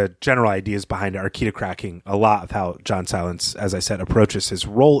think the general ideas behind it are key to cracking a lot of how John Silence, as I said, approaches his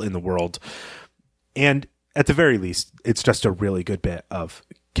role in the world. And at the very least, it's just a really good bit of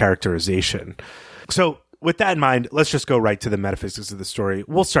characterization. So with that in mind, let's just go right to the metaphysics of the story.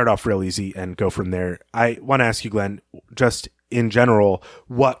 We'll start off real easy and go from there. I want to ask you, Glenn, just in general,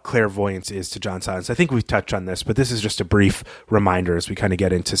 what clairvoyance is to John Silence. I think we've touched on this, but this is just a brief reminder as we kind of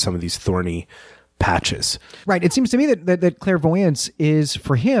get into some of these thorny patches. Right. It seems to me that clairvoyance is,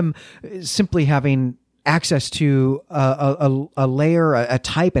 for him, simply having access to a layer, a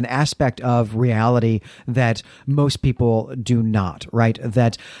type, an aspect of reality that most people do not, right?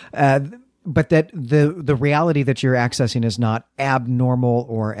 But that the reality that you're accessing is not abnormal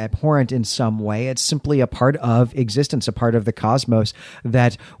or abhorrent in some way. It's simply a part of existence, a part of the cosmos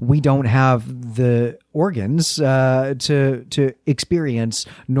that we don't have the organs to experience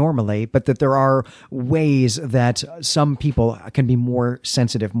normally, but that there are ways that some people can be more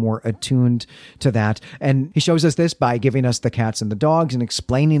sensitive, more attuned to that. And he shows us this by giving us the cats and the dogs and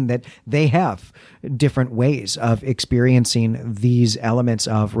explaining that they have different ways of experiencing these elements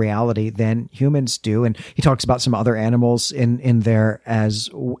of reality than humans do. And he talks about some other animals in there as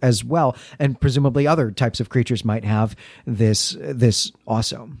well, and presumably other types of creatures might have this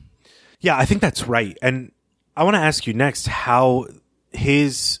also. Yeah, I think that's right. And I want to ask you next how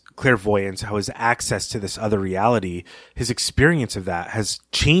his clairvoyance, how his access to this other reality, his experience of that has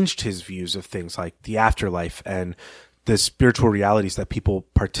changed his views of things like the afterlife and the spiritual realities that people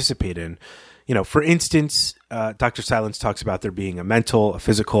participate in. For instance, Dr. Silence talks about there being a mental, a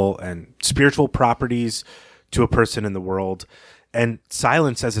physical, and spiritual properties to a person in the world. And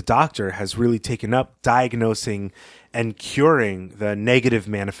Silence, as a doctor, has really taken up diagnosing and curing the negative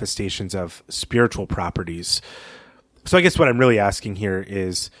manifestations of spiritual properties. So I guess what I'm really asking here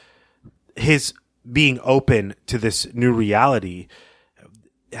is his being open to this new reality.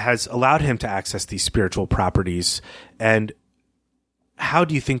 has allowed him to access these spiritual properties. And how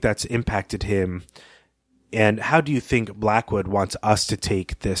do you think that's impacted him? And how do you think Blackwood wants us to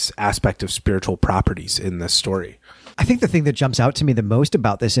take this aspect of spiritual properties in this story? I think the thing that jumps out to me the most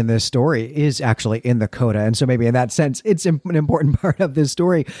about this in this story is actually in the coda. And so maybe in that sense, it's an important part of this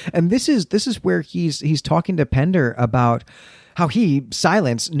story. And this is where he's talking to Pender about how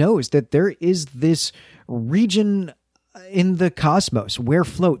Silence, knows that there is this region in the cosmos where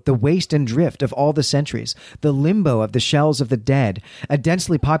float the waste and drift of all the centuries, the limbo of the shells of the dead, a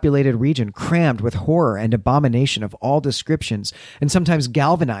densely populated region crammed with horror and abomination of all descriptions, and sometimes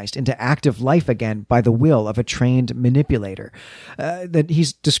galvanized into active life again by the will of a trained manipulator. That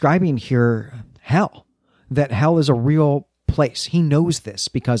he's describing here hell, that hell is a real place. He knows this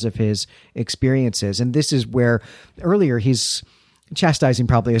because of his experiences. And this is where earlier he's chastising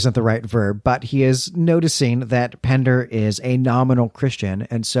probably isn't the right verb, but he is noticing that Pender is a nominal Christian.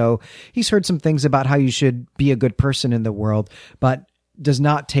 And so he's heard some things about how you should be a good person in the world, but does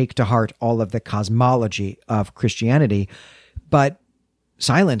not take to heart all of the cosmology of Christianity. But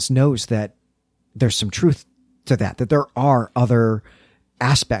Silence knows that there's some truth to that there are other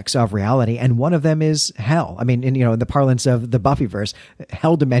aspects of reality. And one of them is hell. I mean, in the parlance of the Buffyverse,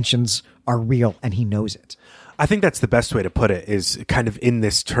 hell dimensions are real and he knows it. I think that's the best way to put it, is kind of in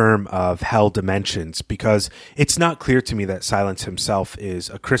this term of hell dimensions, because it's not clear to me that Silence himself is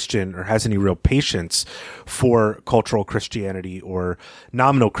a Christian or has any real patience for cultural Christianity or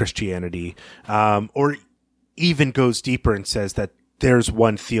nominal Christianity, or even goes deeper and says that there's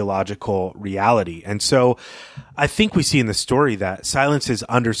one theological reality. And so I think we see in the story that Silence's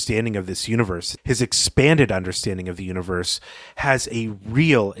understanding of this universe, his expanded understanding of the universe, has a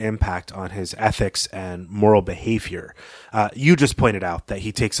real impact on his ethics and moral behavior. You just pointed out that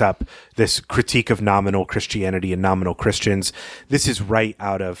he takes up this critique of nominal Christianity and nominal Christians. This is right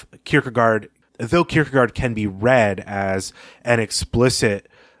out of Kierkegaard. Though Kierkegaard can be read as an explicit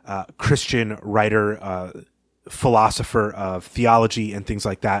Christian writer, philosopher of theology and things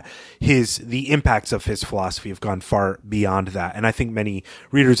like that, the impacts of his philosophy have gone far beyond that. And I think many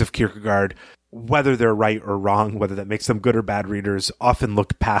readers of Kierkegaard, whether they're right or wrong, whether that makes them good or bad readers, often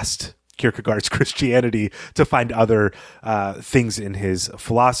look past Kierkegaard's Christianity to find other things in his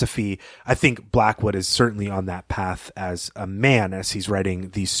philosophy. I think Blackwood is certainly on that path as a man, as he's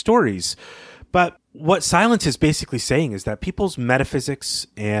writing these stories. But what Silence is basically saying is that people's metaphysics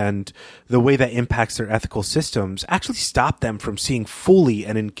and the way that impacts their ethical systems actually stop them from seeing fully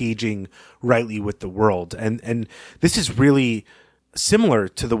and engaging rightly with the world. And this is really similar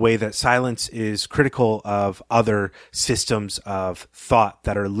to the way that Silence is critical of other systems of thought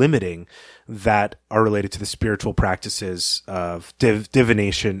that are limiting, that are related to the spiritual practices of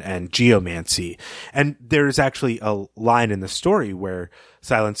divination and geomancy. And there's actually a line in the story where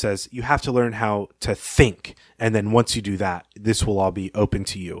Silence says, you have to learn how to think. And then once you do that, this will all be open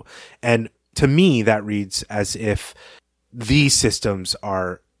to you. And to me, that reads as if these systems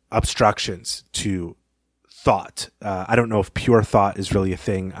are obstructions to thought. I don't know if pure thought is really a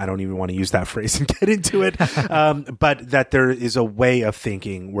thing. I don't even want to use that phrase and get into it. But that there is a way of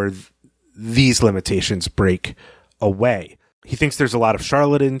thinking where these limitations break away. He thinks there's a lot of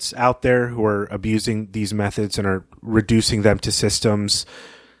charlatans out there who are abusing these methods and are reducing them to systems.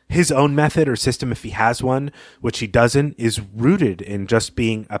 His own method or system, if he has one, which he doesn't, is rooted in just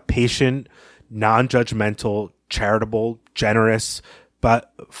being a patient, non-judgmental, charitable, generous,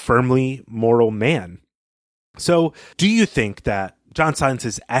 but firmly moral man. So do you think that John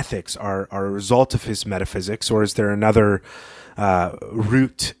Silence's ethics are a result of his metaphysics, or is there another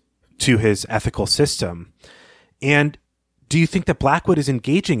root to his ethical system? And do you think that Blackwood is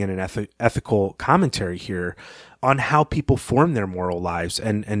engaging in an ethical commentary here on how people form their moral lives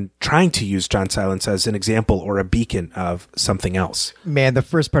and trying to use John Silence as an example or a beacon of something else? Man, the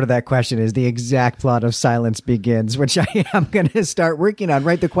first part of that question is the exact plot of Silence Begins, which I am going to start working on,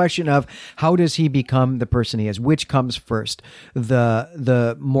 right? The question of how does he become the person he is? Which comes first,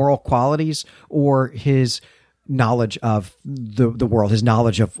 the moral qualities or his knowledge of the world, his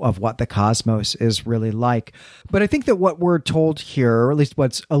knowledge of what the cosmos is really like? But I think that what we're told here, or at least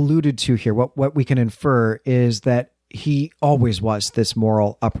what's alluded to here, what we can infer is that he always was this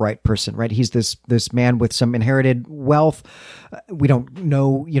moral, upright person, right? He's this man with some inherited wealth. We don't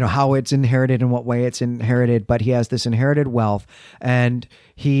know, how it's inherited and what way it's inherited, but he has this inherited wealth, and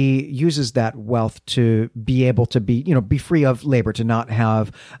he uses that wealth to be able to be free of labor, to not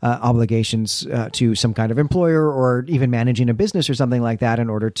have obligations to some kind of employer or even managing a business or something like that in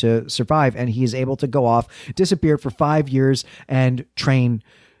order to survive. And he is able to go off, disappear for 5 years, and train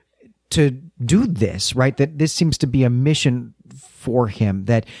to do this, right? That this seems to be a mission for him,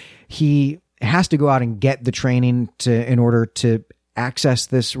 that he has to go out and get the training in order to access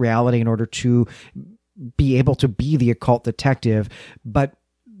this reality, in order to be able to be the occult detective. But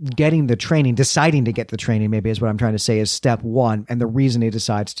getting the training, deciding to get the training, maybe is what I'm trying to say, is step one. And the reason he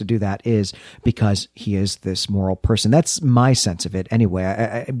decides to do that is because he is this moral person. That's my sense of it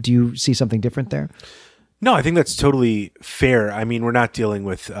anyway. Do you see something different there? No, I think that's totally fair. I mean, we're not dealing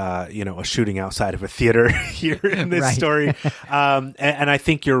with, a shooting outside of a theater here in this Right. story. And I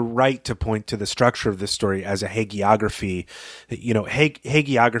think you're right to point to the structure of this story as a hagiography.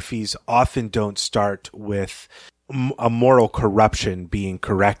 Hagiographies often don't start with a moral corruption being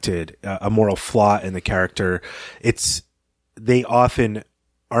corrected, a moral flaw in the character. They often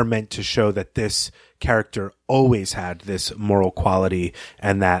are meant to show that this character always had this moral quality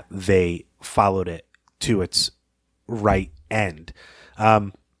and that they followed it to its right end. My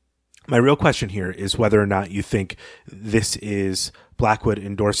real question here is whether or not you think this is Blackwood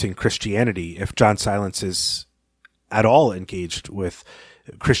endorsing Christianity, if John Silence is at all engaged with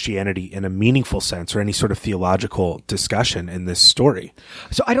Christianity in a meaningful sense or any sort of theological discussion in this story.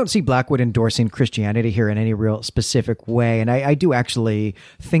 So I don't see Blackwood endorsing Christianity here in any real specific way. And I do actually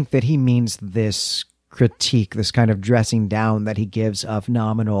think that he means this critique, this kind of dressing down that he gives of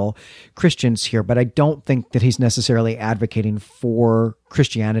nominal Christians here. But I don't think that he's necessarily advocating for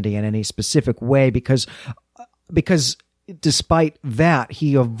Christianity in any specific way, because despite that,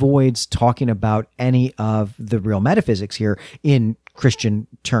 he avoids talking about any of the real metaphysics here in Christian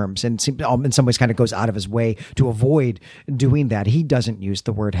terms, and in some ways kind of goes out of his way to avoid doing that. He doesn't use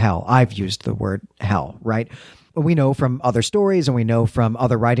the word hell. I've used the word hell, right? We know from other stories and we know from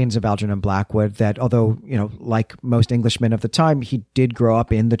other writings of Algernon Blackwood that although, like most Englishmen of the time, he did grow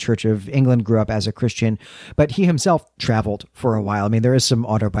up in the Church of England, grew up as a Christian, but he himself traveled for a while. I mean, there is some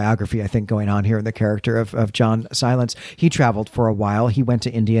autobiography, I think, going on here in the character of John Silence. He traveled for a while. He went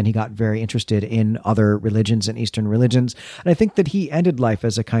to India and he got very interested in other religions and Eastern religions. And I think that he ended life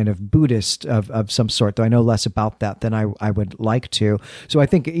as a kind of Buddhist of some sort, though I know less about that than I would like to. So I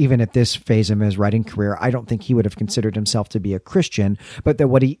think even at this phase of his writing career, I don't think he would have considered himself to be a Christian, but that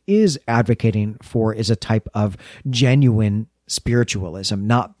what he is advocating for is a type of genuine spiritualism,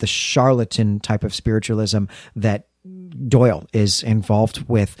 not the charlatan type of spiritualism that Doyle is involved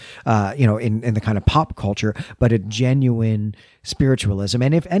with, in the kind of pop culture, but a genuine spiritualism.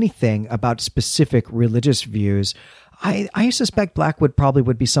 And if anything about specific religious views, I suspect Blackwood probably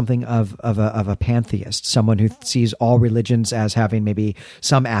would be something of a pantheist, someone who sees all religions as having maybe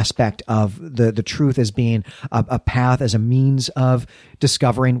some aspect of the truth as being a path, as a means of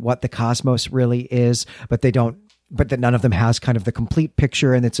discovering what the cosmos really is, but that none of them has kind of the complete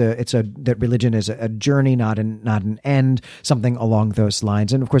picture, and that religion is a journey, not an end, something along those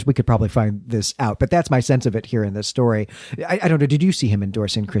lines. And of course, we could probably find this out, but that's my sense of it here in this story. I don't know. Did you see him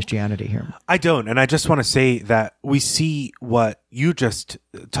endorsing Christianity here? I don't, and I just want to say that we see what you just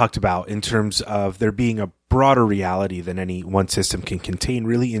talked about in terms of there being a broader reality than any one system can contain,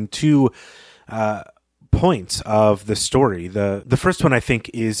 really in two points of the story. The first one, I think,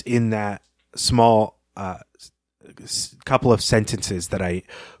 is in that small couple of sentences that I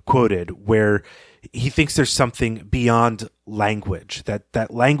quoted where he thinks there's something beyond language,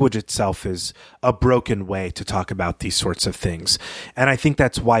 that language itself is a broken way to talk about these sorts of things. And I think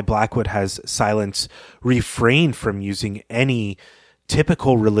that's why Blackwood has Silence refrain from using any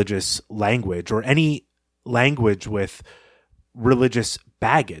typical religious language or any language with religious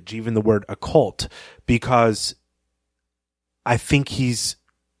baggage, even the word occult, because I think he's,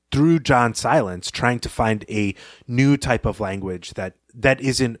 through John Silence, trying to find a new type of language that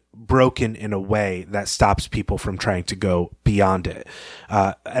isn't broken in a way that stops people from trying to go beyond it.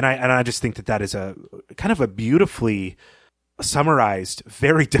 And I just think that is a kind of a beautifully summarized,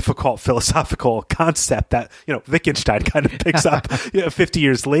 very difficult philosophical concept that, Wittgenstein kind of picks up 50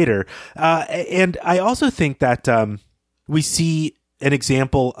 years later. And I also think that we see an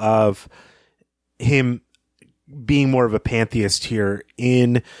example of him being more of a pantheist here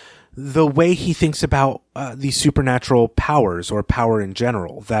in the way he thinks about these supernatural powers or power in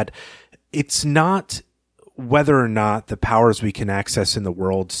general, that it's not whether or not the powers we can access in the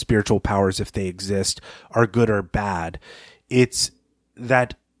world, spiritual powers, if they exist, are good or bad. It's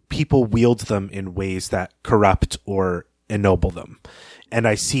that people wield them in ways that corrupt or ennoble them. And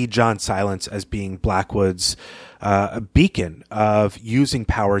I see John Silence as being Blackwood's a beacon of using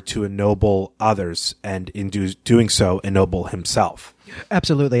power to ennoble others, and in doing so, ennoble himself.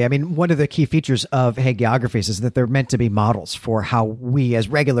 Absolutely. I mean, one of the key features of hagiographies is that they're meant to be models for how we as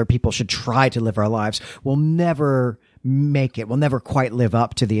regular people should try to live our lives. We'll never make it, will never quite live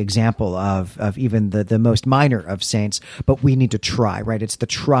up to the example of even the most minor of saints, but we need to try, right? It's the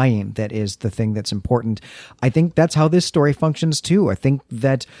trying that is the thing that's important. I think that's how this story functions too. I think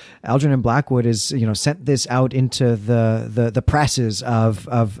that Algernon Blackwood is, sent this out into the presses of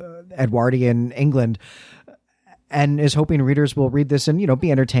Edwardian England and is hoping readers will read this and,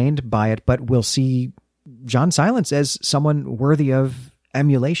 be entertained by it, but will see John Silence as someone worthy of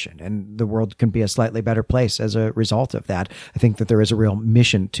emulation, and the world can be a slightly better place as a result of that. I think that there is a real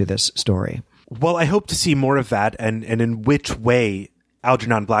mission to this story. Well, I hope to see more of that, and in which way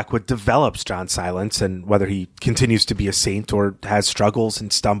Algernon Blackwood develops John Silence, and whether he continues to be a saint or has struggles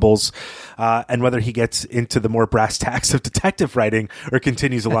and stumbles, and whether he gets into the more brass tacks of detective writing or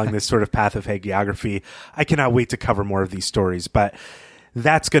continues along this sort of path of hagiography. I cannot wait to cover more of these stories, but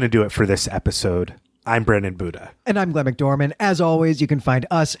that's going to do it for this episode. I'm Brandon Buddha. And I'm Glenn McDorman. As always, you can find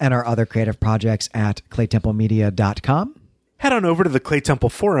us and our other creative projects at claytemplemedia.com. Head on over to the Clay Temple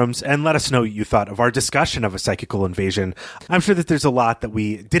forums and let us know what you thought of our discussion of A Psychical Invasion. I'm sure that there's a lot that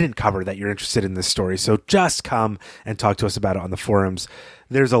we didn't cover that you're interested in this story, so just come and talk to us about it on the forums.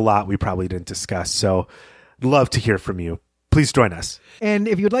 There's a lot we probably didn't discuss, so love to hear from you. Please join us. And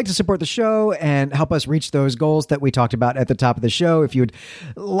if you'd like to support the show and help us reach those goals that we talked about at the top of the show, if you'd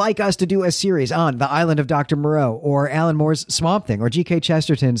like us to do a series on The Island of Dr. Moreau or Alan Moore's Swamp Thing or G.K.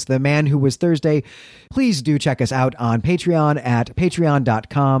 Chesterton's The Man Who Was Thursday, please do check us out on Patreon at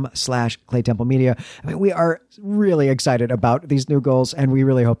patreon.com/ClayTempleMedia. I mean, we are really excited about these new goals, and we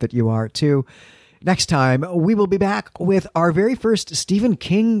really hope that you are too. Next time, we will be back with our very first Stephen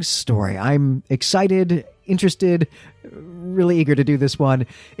King story. I'm excited, interested, really eager to do this one.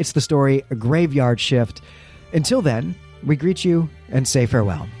 It's the story A Graveyard Shift. Until then, we greet you and say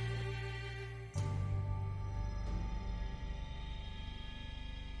farewell.